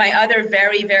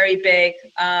very, very big,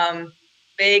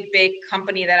 big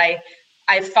company that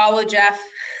I follow Jeff.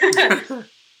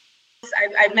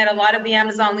 I've met a lot of the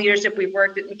Amazon leadership. We've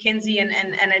worked at McKinsey and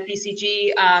at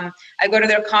BCG. I go to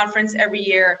their conference every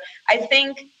year. I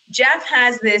think Jeff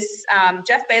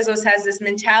Bezos has this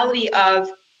mentality of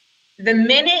the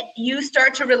minute you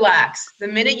start to relax, the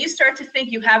minute you start to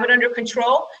think you have it under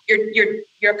control,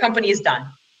 your company is done.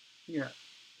 Yeah.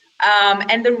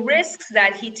 And the risks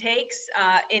that he takes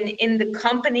in the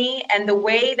company and the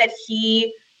way that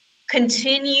he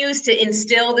continues to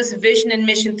instill this vision and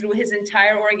mission through his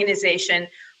entire organization,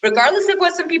 regardless of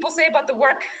what some people say about the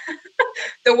work,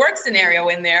 the work scenario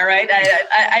in there, right?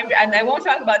 I won't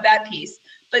talk about that piece,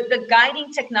 but the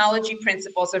guiding technology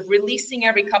principles of releasing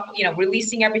every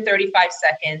 35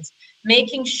 seconds,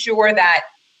 making sure that,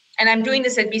 and I'm doing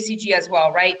this at BCG as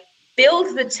well, right?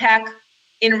 Build the tech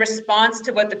in response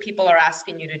to what the people are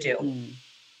asking you to do.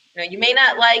 You may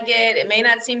not like it. It may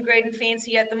not seem great and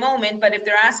fancy at the moment, but if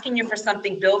they're asking you for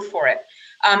something, build for it.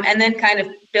 And then kind of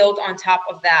build on top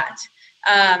of that.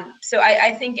 So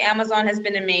I think Amazon has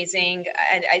been amazing.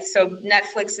 And so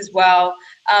Netflix as well.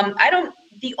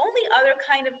 The only other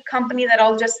kind of company that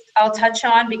I'll touch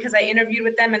on, because I interviewed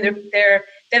with them and they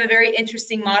have a very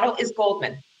interesting model, is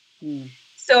Goldman.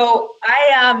 So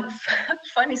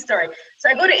funny story. So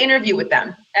I go to interview with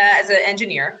them as an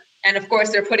engineer. And of course,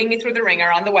 they're putting me through the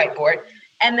ringer on the whiteboard.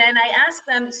 And then I ask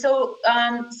them, so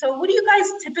what do you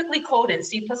guys typically code in?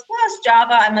 C++,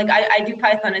 Java? I'm like, I do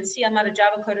Python and C. I'm not a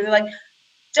Java coder. They're like,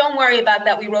 don't worry about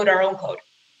that. We wrote our own code.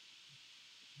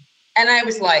 And I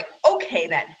was like, okay,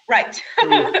 then, right.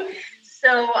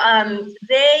 So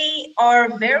they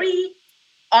are very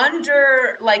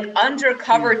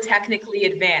undercover technically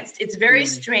advanced. It's very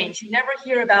strange. You never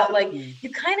hear about you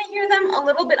kind of hear them a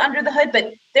little bit under the hood,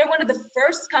 but they're one of the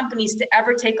first companies to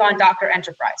ever take on Docker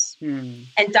Enterprise and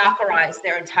Dockerize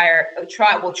their try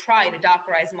to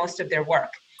Dockerize most of their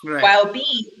work, while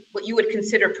being what you would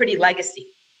consider pretty legacy,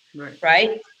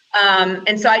 right?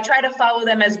 And so I try to follow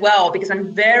them as well, because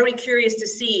I'm very curious to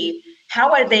see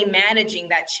how are they managing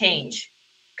that change.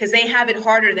 Because they have it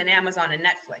harder than Amazon and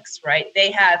Netflix, right?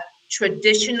 They have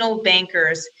traditional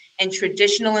bankers and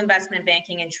traditional investment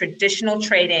banking and traditional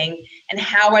trading, and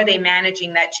how are they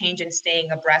managing that change and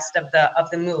staying abreast of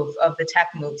the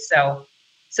tech move? So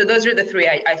those are the three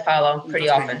I follow pretty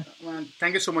often. Well,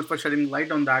 thank you so much for shedding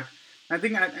light on that. I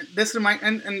think this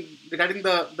and regarding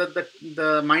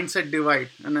the mindset divide,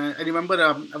 and I remember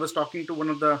I was talking to one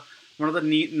of the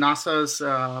NASA's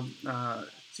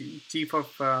chief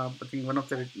of I think one of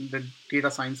the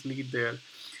data science lead there,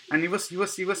 and he was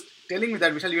telling me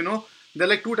that, Vishal, there are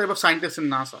like two types of scientists in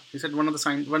NASA. He said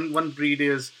one breed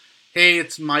is, hey,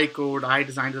 it's my code, I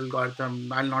designed the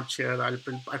algorithm, I'll not share, I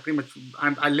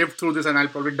lived through this and I'll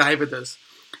probably die with this.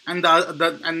 And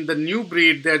the new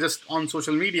breed, they're just on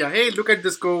social media, hey, look at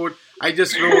this code I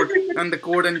just wrote, and the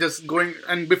code, and just going,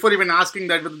 and before even asking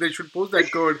that whether they should post that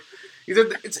code.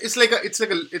 It's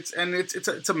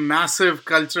a massive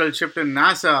cultural shift in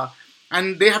NASA,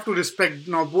 and they have to respect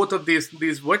now both of these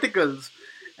verticals,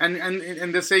 and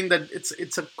they're saying that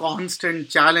it's a constant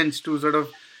challenge to sort of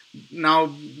now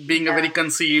being a very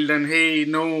concealed, and hey,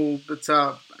 no, it's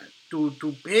a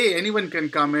hey, anyone can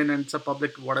come in, and it's a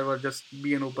public whatever, just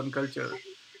be an open culture.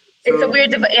 So,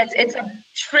 it's a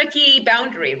tricky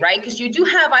boundary, right? Because you do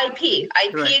have IP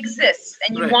exists,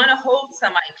 and you want to hold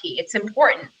some IP. It's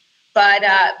important. But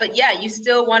yeah, you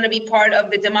still want to be part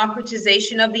of the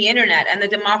democratization of the internet and the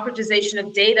democratization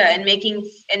of data, and making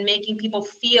people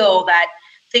feel that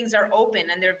things are open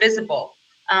and they're visible.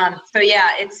 So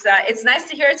yeah, it's nice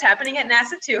to hear it's happening at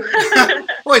NASA too.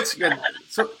 Oh, it's good.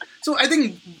 So I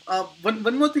think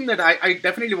one more thing that I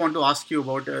definitely want to ask you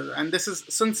about, and this is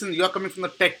since you're coming from the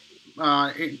tech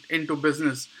into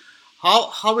business,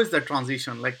 how is that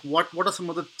transition? Like what are some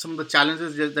of the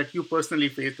challenges that you personally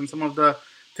faced, and some of the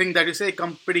thing that you say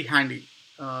come pretty handy.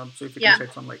 So if you can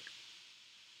shed some light.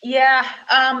 Yeah.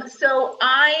 So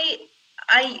I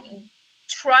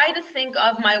try to think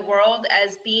of my world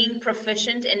as being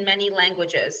proficient in many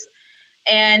languages,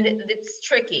 and it's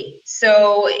tricky.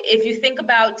 So if you think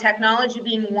about technology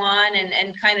being one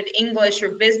and kind of English or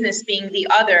business being the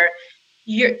other,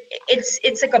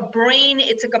 it's like a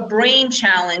brain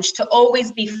challenge to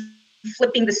always be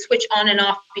flipping the switch on and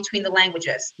off between the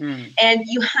languages. And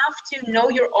you have to know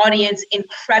your audience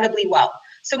incredibly well.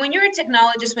 So when you're a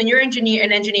technologist, when you're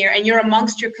an engineer, and you're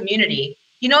amongst your community,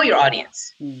 you know your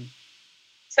audience.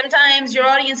 Sometimes your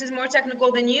audience is more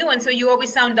technical than you, and so you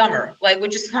always sound dumber,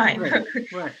 which is fine.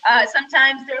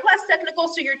 Sometimes they're less technical,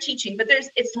 so you're teaching, but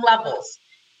it's levels.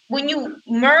 When you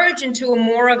merge into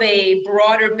more of a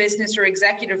broader business or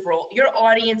executive role, your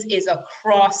audience is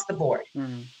across the board.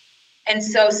 And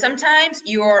so sometimes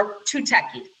you're too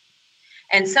techy,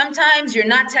 and sometimes you're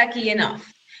not techy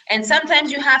enough. And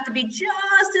sometimes you have to be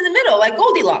just in the middle, like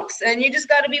Goldilocks, and you just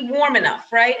got to be warm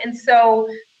enough, right? And so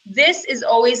this is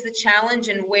always the challenge,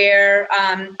 and where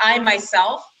I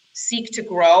myself seek to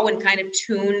grow and kind of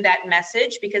tune that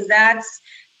message, because that's,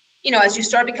 as you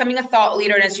start becoming a thought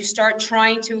leader and as you start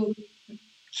trying to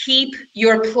keep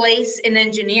your place in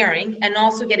engineering and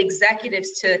also get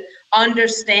executives to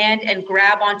understand and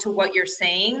grab onto what you're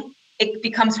saying, it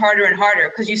becomes harder and harder,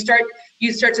 because you start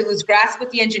to lose grasp with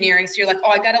the engineering. So you're like,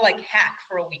 oh, I gotta like hack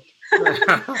for a week. I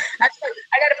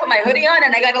gotta put my hoodie on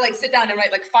and I gotta like sit down and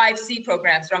write like 5 C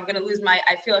programs, or I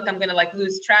feel like I'm gonna like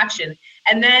lose traction.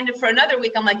 And then for another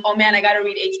week, I'm like, oh man, I gotta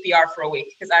read HBR for a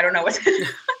week, because I don't know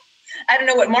I don't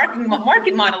know what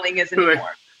market modeling is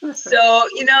anymore. So,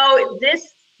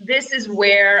 this is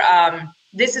where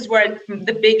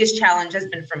the biggest challenge has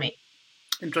been for me.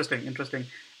 Interesting.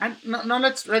 And now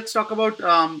let's talk about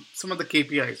some of the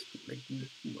KPIs.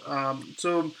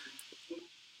 So,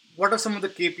 what are some of the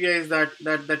KPIs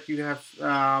that you have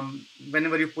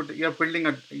whenever you're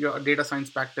building your data science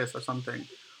practice or something?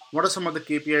 What are some of the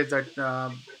KPIs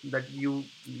that you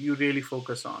really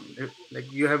focus on?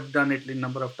 Like you have done it in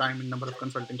number of time, in number of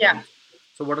consulting firms.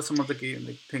 So, what are some of the key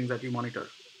things that you monitor?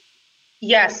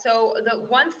 Yeah, so the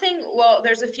one thing, well,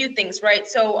 there's a few things, right?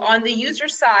 So on the user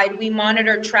side, we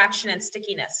monitor traction and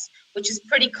stickiness, which is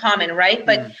pretty common, right?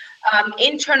 But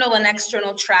internal and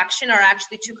external traction are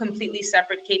actually 2 completely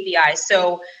separate KPIs.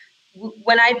 So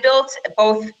when I built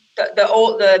both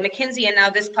the McKinsey and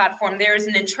now this platform, there is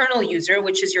an internal user,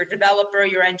 which is your developer,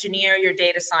 your engineer, your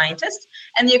data scientist,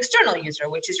 and the external user,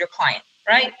 which is your client,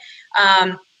 right?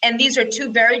 And these are 2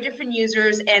 very different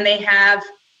users, and they have,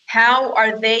 how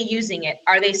are they using it?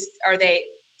 Are they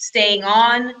staying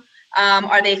on?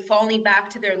 Are they falling back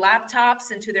to their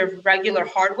laptops and to their regular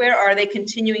hardware? Or are they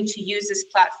continuing to use this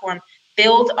platform,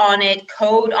 build on it,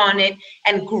 code on it,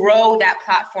 and grow that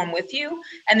platform with you?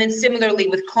 And then similarly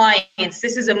with clients,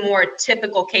 this is a more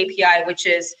typical KPI, which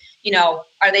is,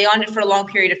 are they on it for a long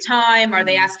period of time? Are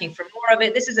they asking for more of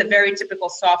it? This is a very typical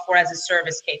software as a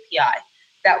service KPI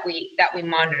that we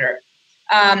monitor.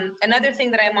 Another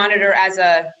thing that I monitor as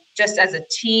a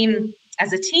team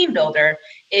builder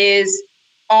is,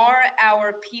 are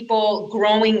our people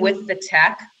growing with the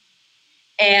tech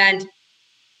and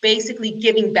basically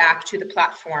giving back to the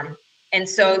platform? And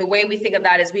so the way we think of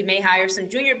that is, we may hire some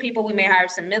junior people, we may hire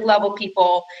some mid-level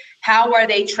people. How are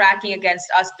they tracking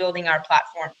against us building our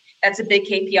platform? That's a big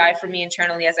KPI for me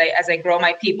internally as I grow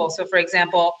my people. So for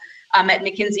example, at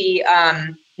McKinsey,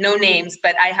 no names,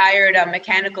 but I hired a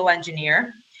mechanical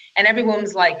engineer, and everyone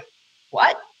was like,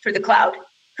 what? For the cloud?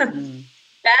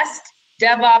 Best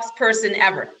DevOps person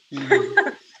ever.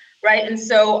 Right? And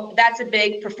so that's a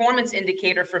big performance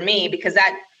indicator for me, because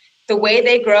the way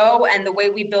they grow and the way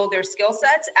we build their skill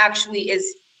sets actually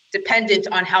is dependent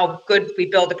on how good we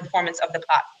build the performance of the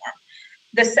platform.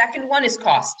 The second one is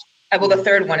cost. The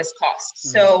third one is cost.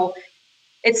 So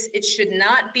it should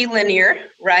not be linear,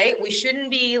 right? We shouldn't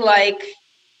be like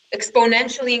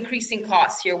exponentially increasing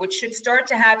costs here. What should start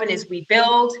to happen is we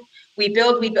build.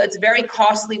 It's very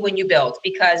costly when you build,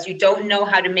 because you don't know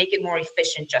how to make it more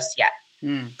efficient just yet.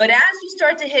 But as you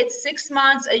start to hit 6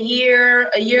 months, a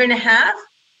year and a half,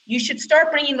 you should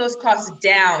start bringing those costs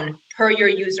down per your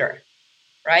user,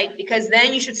 right? Because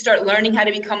then you should start learning how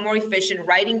to become more efficient,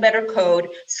 writing better code,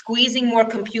 squeezing more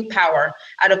compute power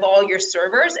out of all your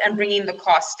servers, and bringing the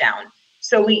costs down.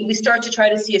 So we start to try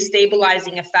to see a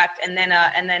stabilizing effect, and then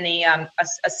a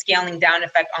scaling down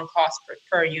effect on cost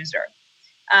per user.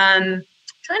 Trying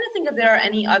to think if there are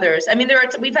any others. I mean,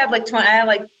 we've had like 20. I had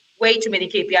like way too many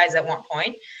KPIs at one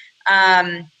point.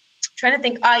 Trying to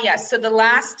think. Yes. So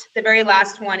the very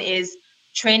last one is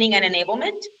training and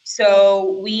enablement.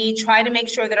 So we try to make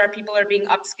sure that our people are being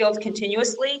upskilled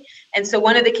continuously. And so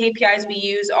one of the KPIs we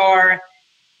use are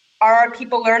our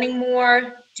people learning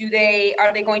more?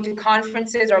 Are they going to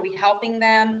conferences? Are we helping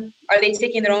them? Are they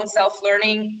taking their own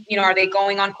self-learning? Are they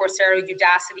going on Coursera,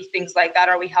 Udacity, things like that?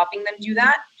 Are we helping them do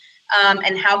that?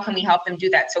 And how can we help them do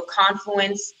that? So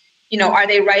Confluence, are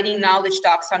they writing knowledge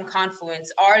docs on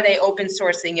Confluence? Are they open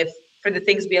sourcing for the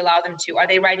things we allow them to? Are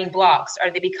they writing blogs?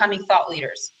 Are they becoming thought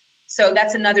leaders? So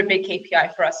that's another big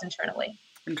KPI for us internally.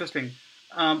 Interesting.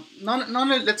 Now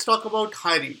let's talk about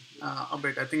hiring a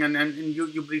bit. I think, and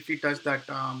you briefly touched that,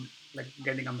 like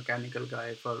getting a mechanical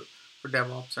guy for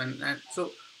DevOps, and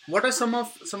so what are some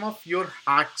of your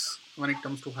hacks when it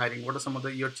comes to hiring? What are some of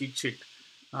your cheat sheet?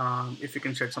 If you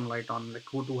can shed some light on like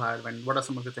who to hire when, what are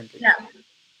some of the thinking?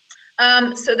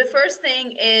 Yeah. So the first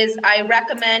thing is, I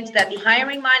recommend that the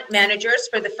hiring managers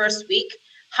for the first week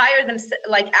hire them,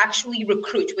 like actually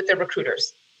recruit with the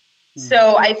recruiters.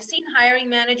 So I've seen hiring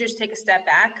managers take a step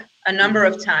back a number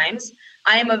of times.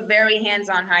 I am a very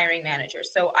hands-on hiring manager,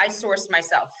 so I source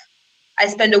myself. I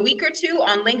spend a week or two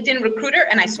on LinkedIn Recruiter,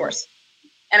 and I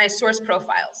source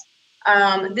profiles.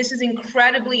 This is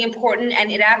incredibly important,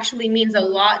 and it actually means a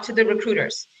lot to the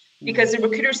recruiters, because the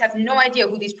recruiters have no idea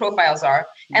who these profiles are.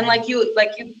 And like you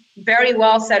very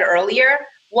well said earlier,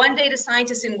 one data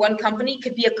scientist in one company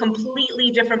could be a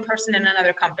completely different person in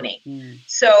another company.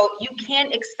 So you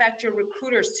can't expect your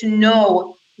recruiters to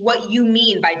know what you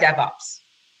mean by DevOps.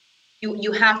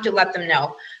 You have to let them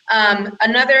know.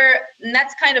 And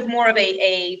that's kind of more of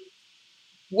a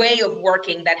way of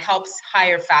working that helps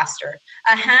hire faster.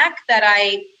 A hack that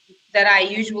I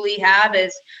usually have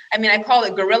is, I call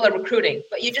it guerrilla recruiting,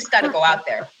 but you just got to go out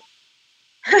there.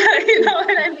 You know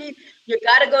what I mean? You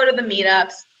got to go to the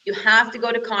meetups. You have to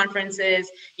go to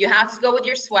conferences. You have to go with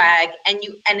your swag.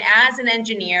 And as an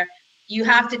engineer, you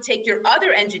have to take your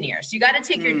other engineers. You got to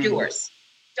take your doers.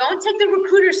 Don't take the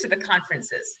recruiters to the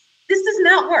conferences. This does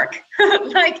not work.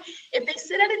 Like, if they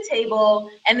sit at a table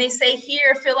and they say,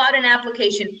 here, fill out an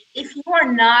application, if you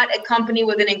are not a company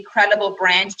with an incredible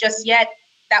brand just yet,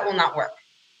 that will not work.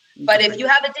 But if you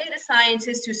have a data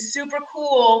scientist who's super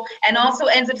cool and also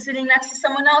ends up sitting next to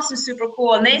someone else who's super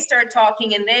cool, and they start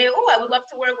talking and I would love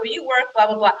to work where you work, blah,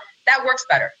 blah, blah, that works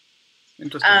better.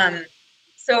 Interesting.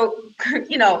 So,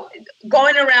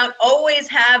 going around, always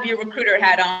have your recruiter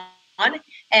hat on.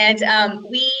 And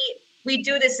we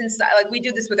do this inside, like we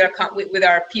do this with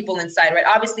our people inside, right?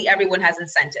 Obviously, everyone has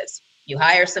incentives. You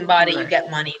hire somebody, you get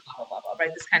money, blah, blah, blah,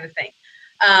 right? This kind of thing.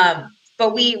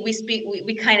 But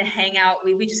we kind of hang out.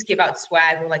 We just give out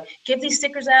swag. We're like, give these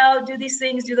stickers out, do these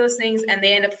things, do those things. And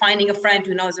they end up finding a friend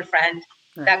who knows a friend,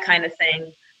 that kind of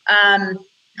thing.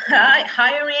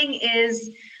 Hiring is,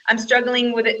 I'm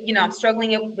struggling with it. I'm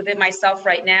struggling with it myself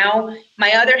right now.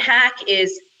 My other hack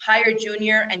is hire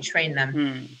junior and train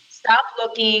them. Stop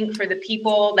looking for the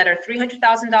people that are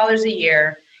 $300,000 a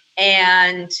year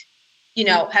and,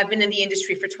 have been in the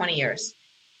industry for 20 years.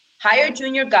 Hire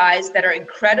junior guys that are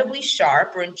incredibly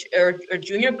sharp, or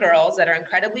junior girls that are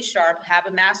incredibly sharp, have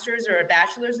a master's or a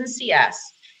bachelor's in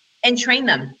CS, and train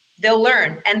them. They'll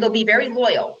learn, and they'll be very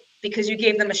loyal because you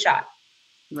gave them a shot.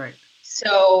 Right.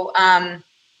 So,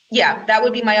 that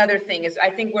would be my other thing, is I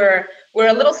think we're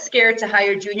a little scared to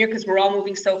hire junior because we're all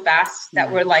moving so fast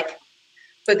that we're like,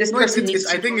 but this person needs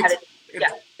to. I think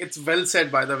it's well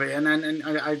said, by the way, and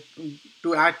I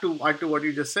to add to what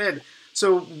you just said.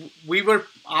 So we were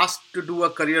asked to do a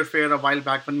career fair a while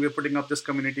back when we were putting up this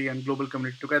community and global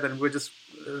community together, and we were just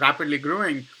rapidly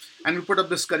growing. And we put up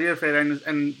this career fair,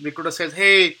 and recruiter says,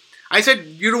 "Hey," I said,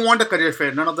 "You don't want a career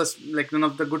fair. None of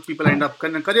the good people end up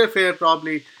in a career fair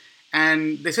probably."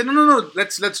 And they said, "No,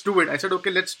 let's do it." I said, "Okay,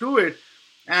 let's do it."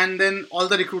 And then all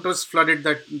the recruiters flooded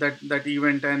that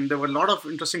event, and there were a lot of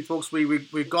interesting folks.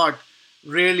 We got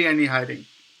rarely any hiring.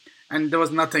 And there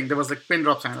was nothing. There was like pin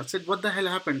drop sign. I said, what the hell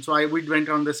happened? So we went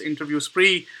on this interview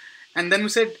spree. And then we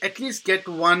said, at least get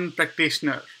one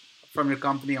practitioner from your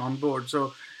company on board.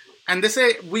 So, and they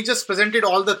say, we just presented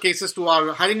all the cases to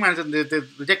our hiring manager and they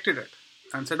rejected it.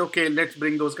 And said, okay, let's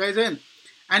bring those guys in.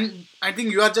 And I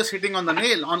think you are just hitting on the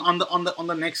nail. On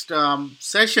the next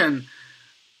session,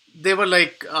 they were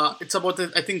like, it's about,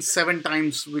 I think 7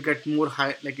 times we get more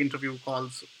interview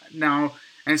calls now.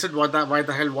 And I said, what the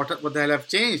hell have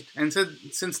changed? And said,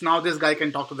 since now this guy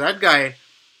can talk to that guy.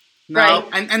 Now,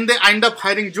 right. And they end up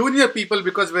hiring junior people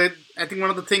because I think one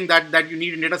of the things that you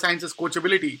need in data science is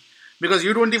coachability. Because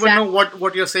you don't even know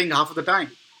what you're saying half of the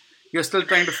time. You're still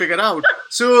trying to figure out.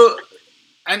 So,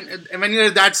 and when you're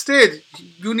at that stage,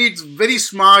 you need very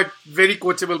smart, very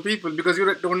coachable people because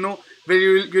you don't know where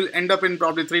you'll end up in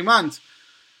probably 3 months.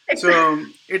 So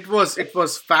it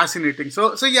was fascinating.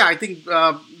 So yeah, I think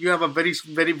you have a very,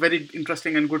 very, very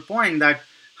interesting and good point that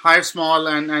hire small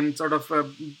and sort of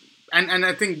and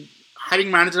I think hiring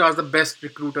managers are the best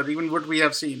recruiter. Even what we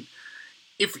have seen,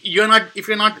 if you're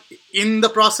not in the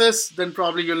process, then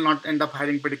probably you'll not end up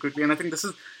hiring pretty quickly. And I think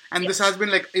this has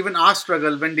been like even our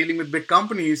struggle when dealing with big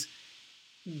companies.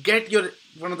 Get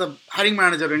one of the hiring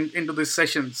manager into these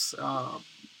sessions.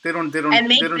 They don't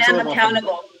them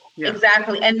accountable. Yeah.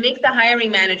 Exactly, and make the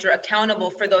hiring manager accountable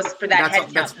for that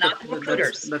headcount, not the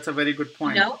recruiters. That's a very good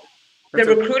point. The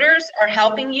recruiters are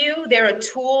helping you. They're a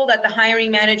tool that the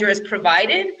hiring manager has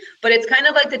provided, but it's kind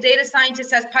of like the data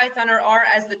scientist has Python or R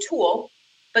as the tool,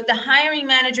 but the hiring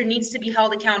manager needs to be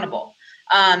held accountable.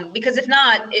 Because if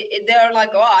not, they're like,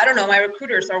 oh, I don't know, my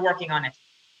recruiters are working on it.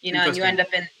 And you end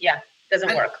up in,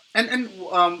 doesn't work. And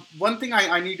one thing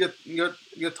I need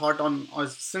your thought on,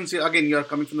 since you're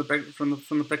coming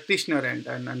from the practitioner end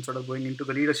and sort of going into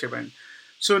the leadership end.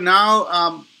 So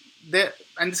now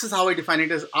and this is how I define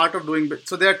it as art of doing.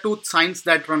 So there are 2 science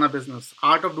that run a business: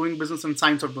 art of doing business and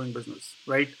science of doing business,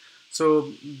 right?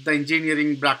 So the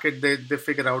engineering bracket, they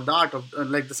figure out the art of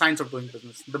like the science of doing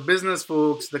business. The business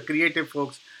folks, the creative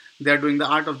folks, they are doing the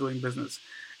art of doing business.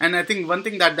 And I think one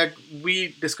thing that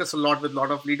we discuss a lot with a lot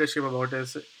of leadership about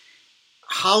is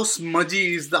how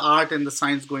smudgy is the art and the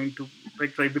science going to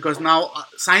break, right? Because now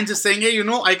science is saying, hey,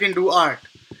 I can do art,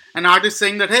 and art is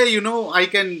saying that, hey,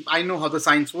 I know how the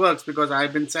science works because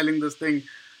I've been selling this thing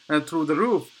through the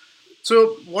roof.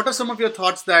 So what are some of your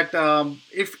thoughts that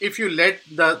if you let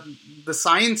the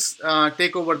science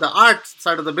take over the art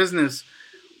side of the business,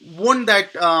 won't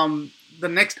that the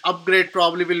next upgrade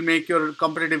probably will make your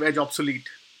competitive edge obsolete?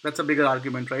 That's a bigger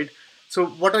argument, right? So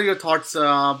what are your thoughts,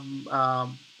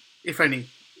 if any,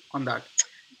 on that?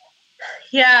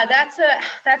 Yeah, that's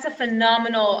a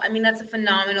phenomenal, I mean, that's a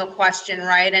phenomenal question,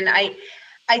 right? And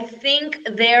I think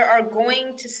there are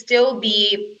going to still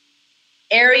be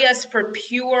areas for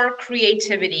pure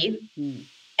creativity Hmm.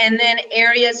 and then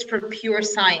areas for pure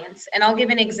science. And I'll give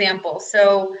an example.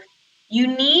 So you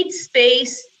need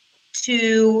space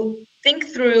to think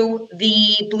through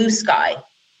the blue sky,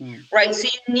 Hmm. right? So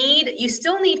you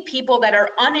still need people that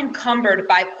are unencumbered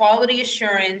by quality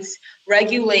assurance,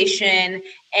 regulation,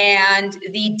 and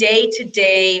the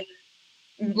day-to-day,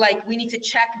 like, we need to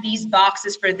check these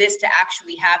boxes for this to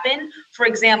actually happen. For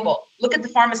example, look at the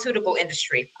pharmaceutical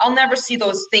industry. I'll never see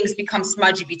those things become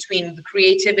smudgy between the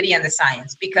creativity and the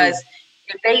science, True. because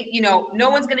if they, no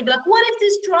one's going to be like, what if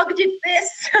this drug did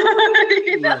this?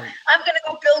 Right. I'm going to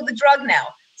go build the drug now.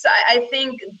 So I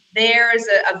think there's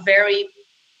a very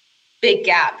big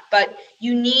gap, but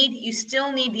you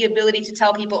still need the ability to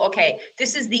tell people, okay,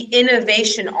 this is the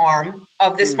innovation arm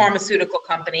of this Hmm. pharmaceutical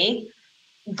company.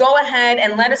 Go ahead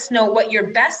and let us know what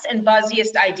your best and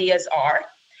buzziest ideas are.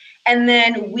 And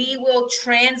then we will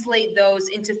translate those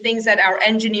into things that our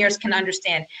engineers can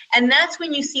understand. And that's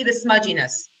when you see the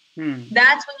smudginess. Hmm.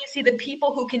 That's when you see the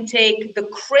people who can take the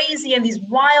crazy and these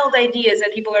wild ideas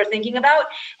that people are thinking about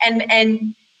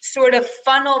and sort of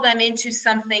funnel them into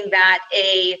something that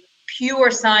a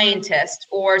pure scientist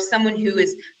or someone who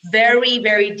is very,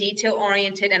 very detail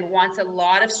oriented and wants a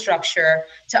lot of structure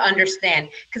to understand.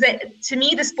 Because to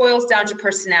me, this boils down to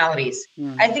personalities. I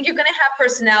Hmm. think you're going to have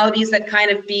personalities that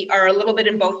kind of are a little bit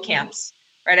in both camps,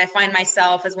 right? I find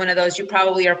myself as one of those. You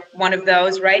probably are one of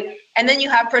those, right? And then you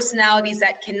have personalities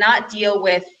that cannot deal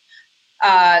with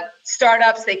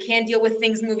startups. They can't deal with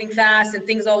things moving fast and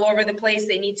things all over the place.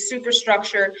 They need super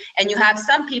structure. And you have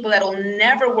some people that will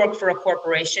never work for a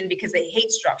corporation because they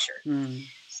hate structure. Hmm.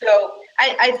 So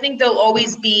I think there'll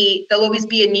always be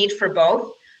a need for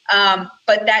both.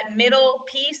 But that middle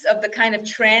piece of the kind of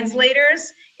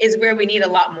translators is where we need a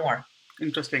lot more.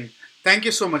 Interesting. Thank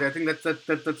you so much. I think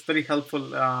that's very helpful.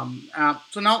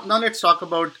 So now let's talk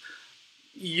about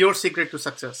your secret to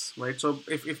success, right? So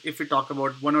if we talk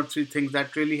about one or three things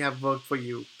that really have worked for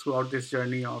you throughout this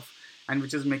journey of, and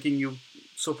which is making you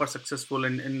so far successful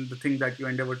in the thing that you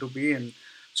endeavor to be in.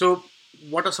 So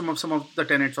what are some of the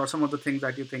tenets or some of the things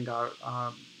that you think are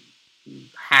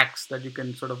hacks that you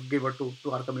can sort of give her to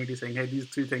our community, saying, hey, these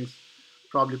three things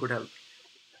probably could help?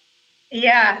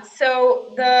 Yeah.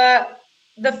 So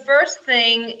the first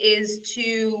thing is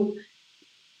to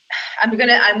I'm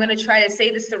gonna try to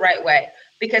say this the right way,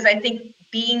 because I think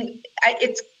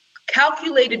it's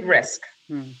calculated risk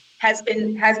Hmm. has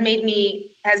been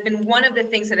one of the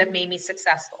things that have made me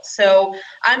successful. So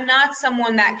I'm not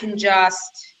someone that can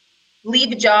just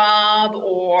leave a job,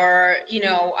 or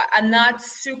I'm not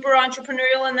super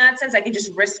entrepreneurial in that sense. I can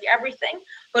just risk everything.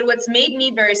 But what's made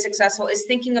me very successful is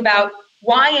thinking about,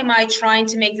 why am I trying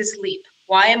to make this leap?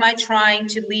 Why am I trying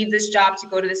to leave this job to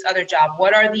go to this other job?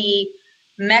 What are the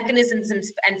mechanisms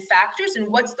and factors, and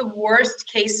what's the worst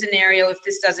case scenario if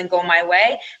this doesn't go my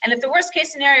way? And if the worst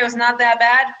case scenario is not that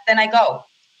bad, then I go.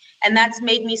 And that's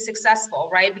made me successful,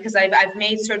 right? Because I've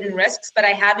made certain risks, but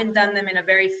I haven't done them in a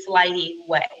very flighty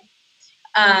way.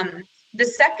 Um, the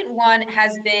second one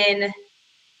has been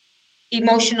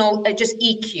emotional, just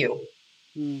EQ.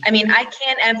 Hmm. I mean, I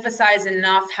can't emphasize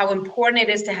enough how important it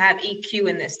is to have EQ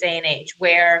in this day and age,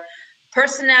 where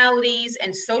personalities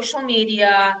and social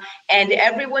media and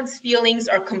everyone's feelings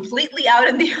are completely out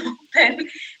in the open,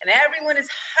 and everyone is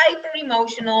hyper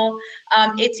emotional.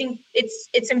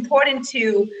 It's important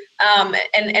to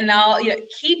and I'll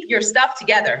keep your stuff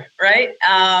together, right?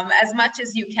 As much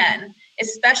as you can,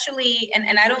 especially,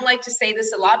 and I don't like to say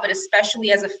this a lot, but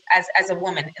especially as a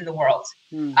woman in the world,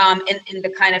 Hmm. in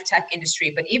the kind of tech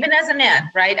industry, but even as a man,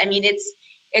 right? I mean,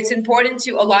 it's important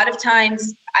to, a lot of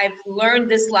times I've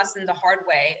learned this lesson the hard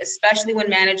way, especially when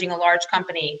managing a large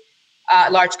company,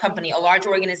 a large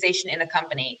organization in a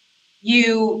company.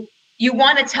 You you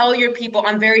want to tell your people,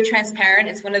 I'm very transparent.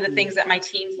 It's one of the things that my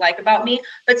teams like about me.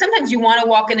 But sometimes you want to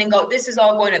walk in and go, this is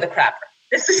all going to the crapper.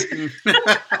 This is,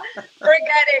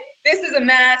 forget it. This is a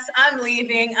mess. I'm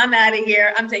leaving. I'm out of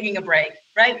here. I'm taking a break,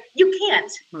 right? You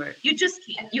can't. Right. You just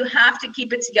can't. You have to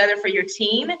keep it together for your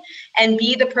team and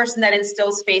be the person that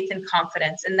instills faith and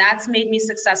confidence. And that's made me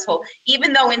successful,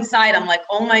 even though inside I'm like,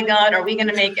 oh my God, are we going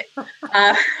to make it?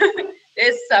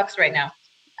 This sucks right now.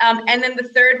 And then the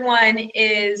third one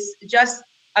is just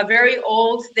a very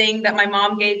old thing that my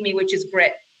mom gave me, which is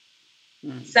grit.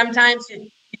 Sometimes you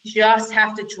just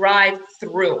have to drive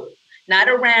through, not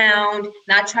around,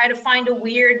 not try to find a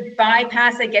weird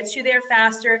bypass that gets you there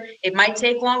faster. It might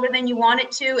take longer than you want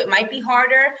it to. It might be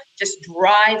harder. Just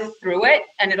drive through it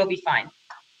and it'll be fine.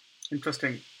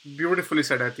 Interesting. Beautifully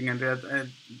said, I think, Andrea.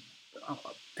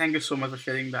 Thank you so much for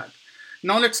sharing that.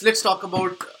 Now let's talk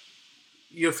about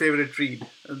your favorite read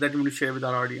that you want to share with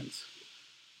our audience.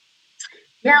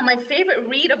 Yeah, my favorite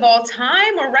read of all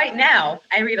time or right now?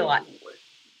 I read a lot.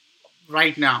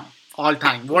 Right now, all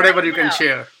time, whatever right you can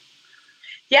share.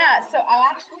 Yeah, so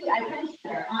I can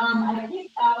share. I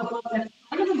think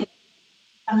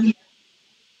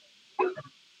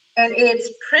and it's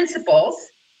Principles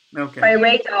by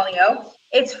Ray Dalio.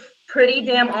 It's pretty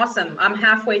damn awesome. I'm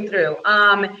halfway through.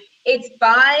 It's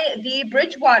by the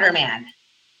Bridgewater man.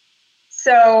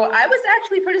 So I was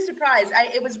actually pretty surprised.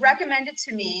 It was recommended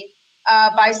to me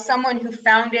by someone who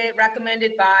found it,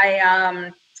 recommended by,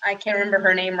 I can't remember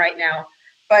her name right now,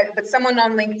 but someone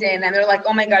on LinkedIn, and they're like,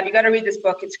 oh my God, you got to read this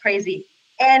book. It's crazy.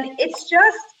 And it's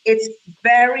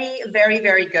very, very,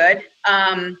 very good.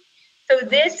 So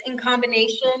this in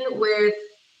combination with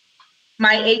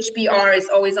my HBR is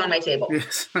always on my table.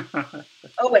 Yes.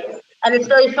 Always. And it's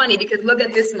very funny because look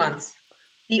at this month.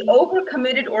 The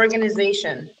Overcommitted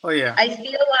Organization. Oh, yeah. I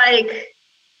feel like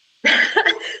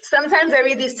sometimes I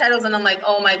read these titles and I'm like,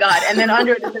 oh my God. And then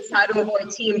under it says how to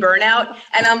avoid team burnout.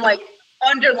 And I'm like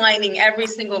underlining every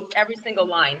single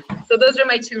line. So those are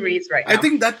my two reads right now. I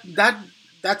think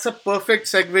that's a perfect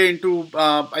segue into,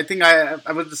 I think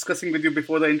I was discussing with you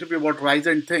before the interview about Rise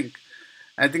and Think.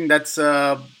 I think that's,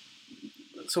 so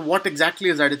what exactly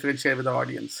is that if you can share with the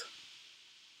audience?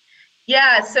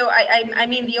 Yeah, so I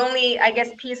mean, the only, I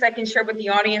guess, piece I can share with the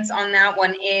audience on that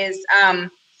one is,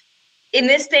 in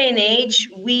this day and age,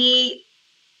 we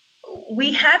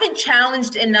haven't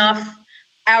challenged enough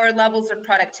our levels of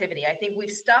productivity. I think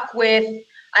we've stuck with,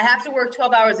 I have to work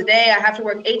 12 hours a day, I have to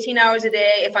work 18 hours a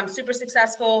day. If I'm super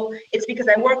successful, it's because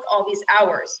I work all these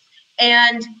hours.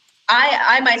 And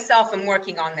I myself am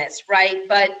working on this, right?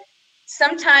 But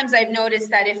sometimes I've noticed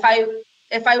that if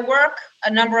I work a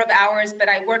number of hours, but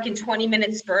I work in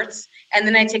 20-minute spurts, and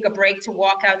then I take a break to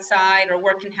walk outside or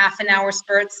work in half an hour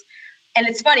spurts. And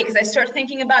it's funny because I start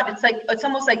thinking about, it's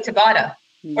almost like Tabata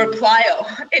or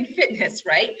plyo in fitness,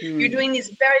 right? You're doing these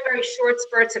very, very short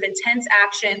spurts of intense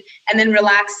action and then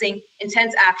relaxing,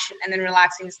 intense action, and then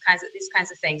relaxing, these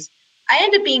kinds of things. I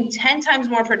end up being 10 times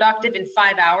more productive in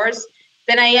 5 hours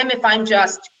than I am if I'm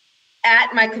just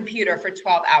at my computer for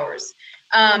 12 hours.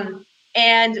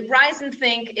 And Rise and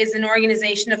Think is an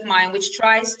organization of mine which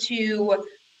tries to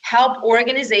help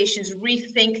organizations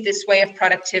rethink this way of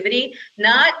productivity,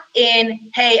 not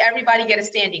in, hey, everybody get a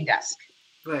standing desk,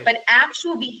 right, but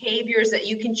actual behaviors that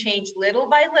you can change little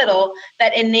by little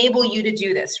that enable you to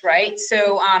do this, right?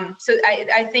 So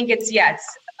I think it's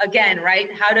again,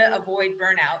 right, how to avoid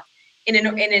burnout in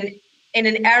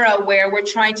an era where we're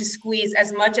trying to squeeze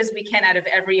as much as we can out of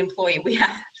every employee we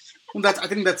have. I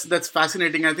think that's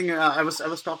fascinating. I think I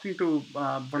was talking to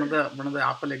one of the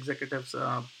Apple executives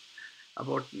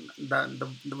about the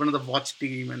one of the watch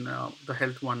team and the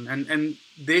health one, and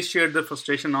they shared their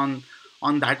frustration on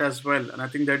that as well. And I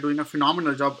think they're doing a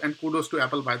phenomenal job. And kudos to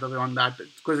Apple, by the way, on that,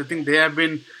 because I think they have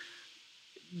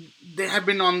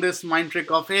been on this mind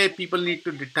trick of, hey, people need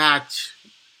to detach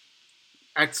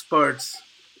experts,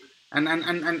 and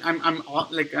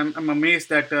I'm amazed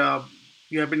that.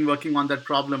 You have been working on that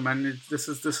problem, and this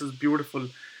is beautiful.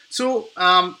 So,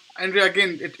 Andrea,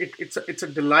 again, it's a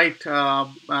delight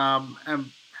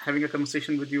having a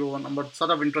conversation with you on about sort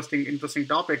of interesting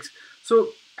topics. So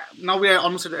now we are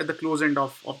almost at the close end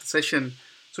of the session.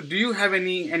 So, do you have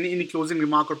any closing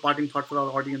remark or parting thought for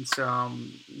our audience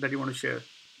that you want to share?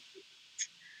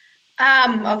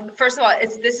 First of all,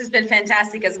 this has been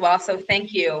fantastic as well. So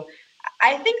thank you.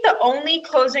 I think the only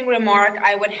closing remark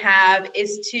I would have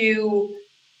is to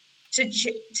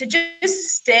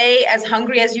just stay as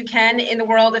hungry as you can in the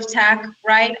world of tech,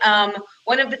 right?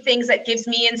 One of the things that gives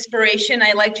me inspiration,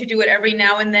 I like to do it every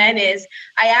now and then, is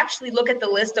I actually look at the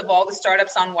list of all the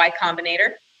startups on Y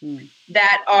Combinator.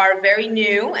 that are very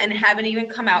new and haven't even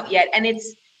come out yet. And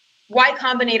it's Y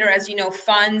Combinator, as you know,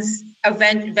 funds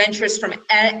ventures from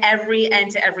every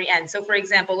end to every end. So for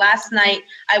example, last night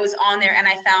I was on there and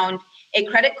I found a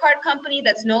credit card company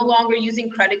that's no longer using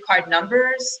credit card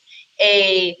numbers,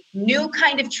 a new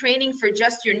kind of training for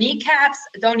just your kneecaps.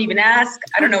 Don't even ask.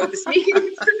 I don't know what this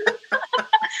means.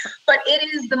 But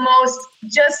it is the most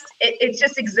it's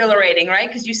just exhilarating, right?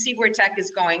 Because you see where tech is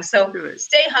going. So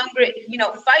stay hungry,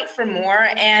 fight for more.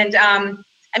 And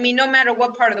I mean, no matter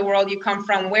what part of the world you come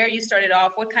from, where you started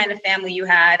off, what kind of family you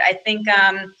had, I think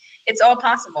it's all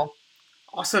possible.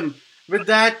 Awesome. With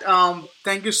that,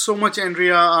 thank you so much,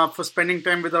 Andrea, for spending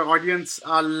time with our audience.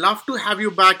 Love to have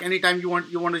you back anytime you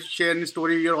want to share any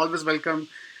story. You're always welcome.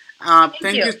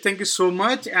 Thank you so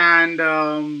much. And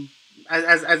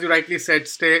as you rightly said,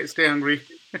 stay hungry.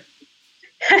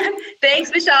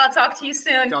 Thanks, Michelle. I'll talk to you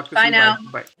soon. Bye now.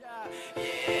 Bye.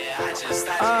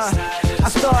 I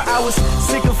thought I was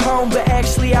sick of home, but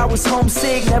actually I was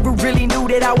homesick. Never really knew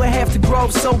that I would have to grow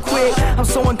up so quick. I'm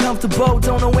so uncomfortable,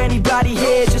 don't know anybody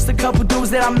here. Just a couple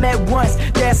dudes that I met once,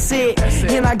 that's it.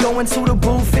 And I go into the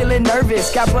booth feeling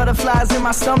nervous. Got butterflies in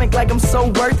my stomach like I'm so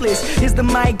worthless. Is the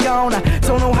mic on? I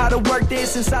don't know how to work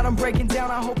this. Inside I'm breaking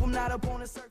down, I hope I'm not up on a circle.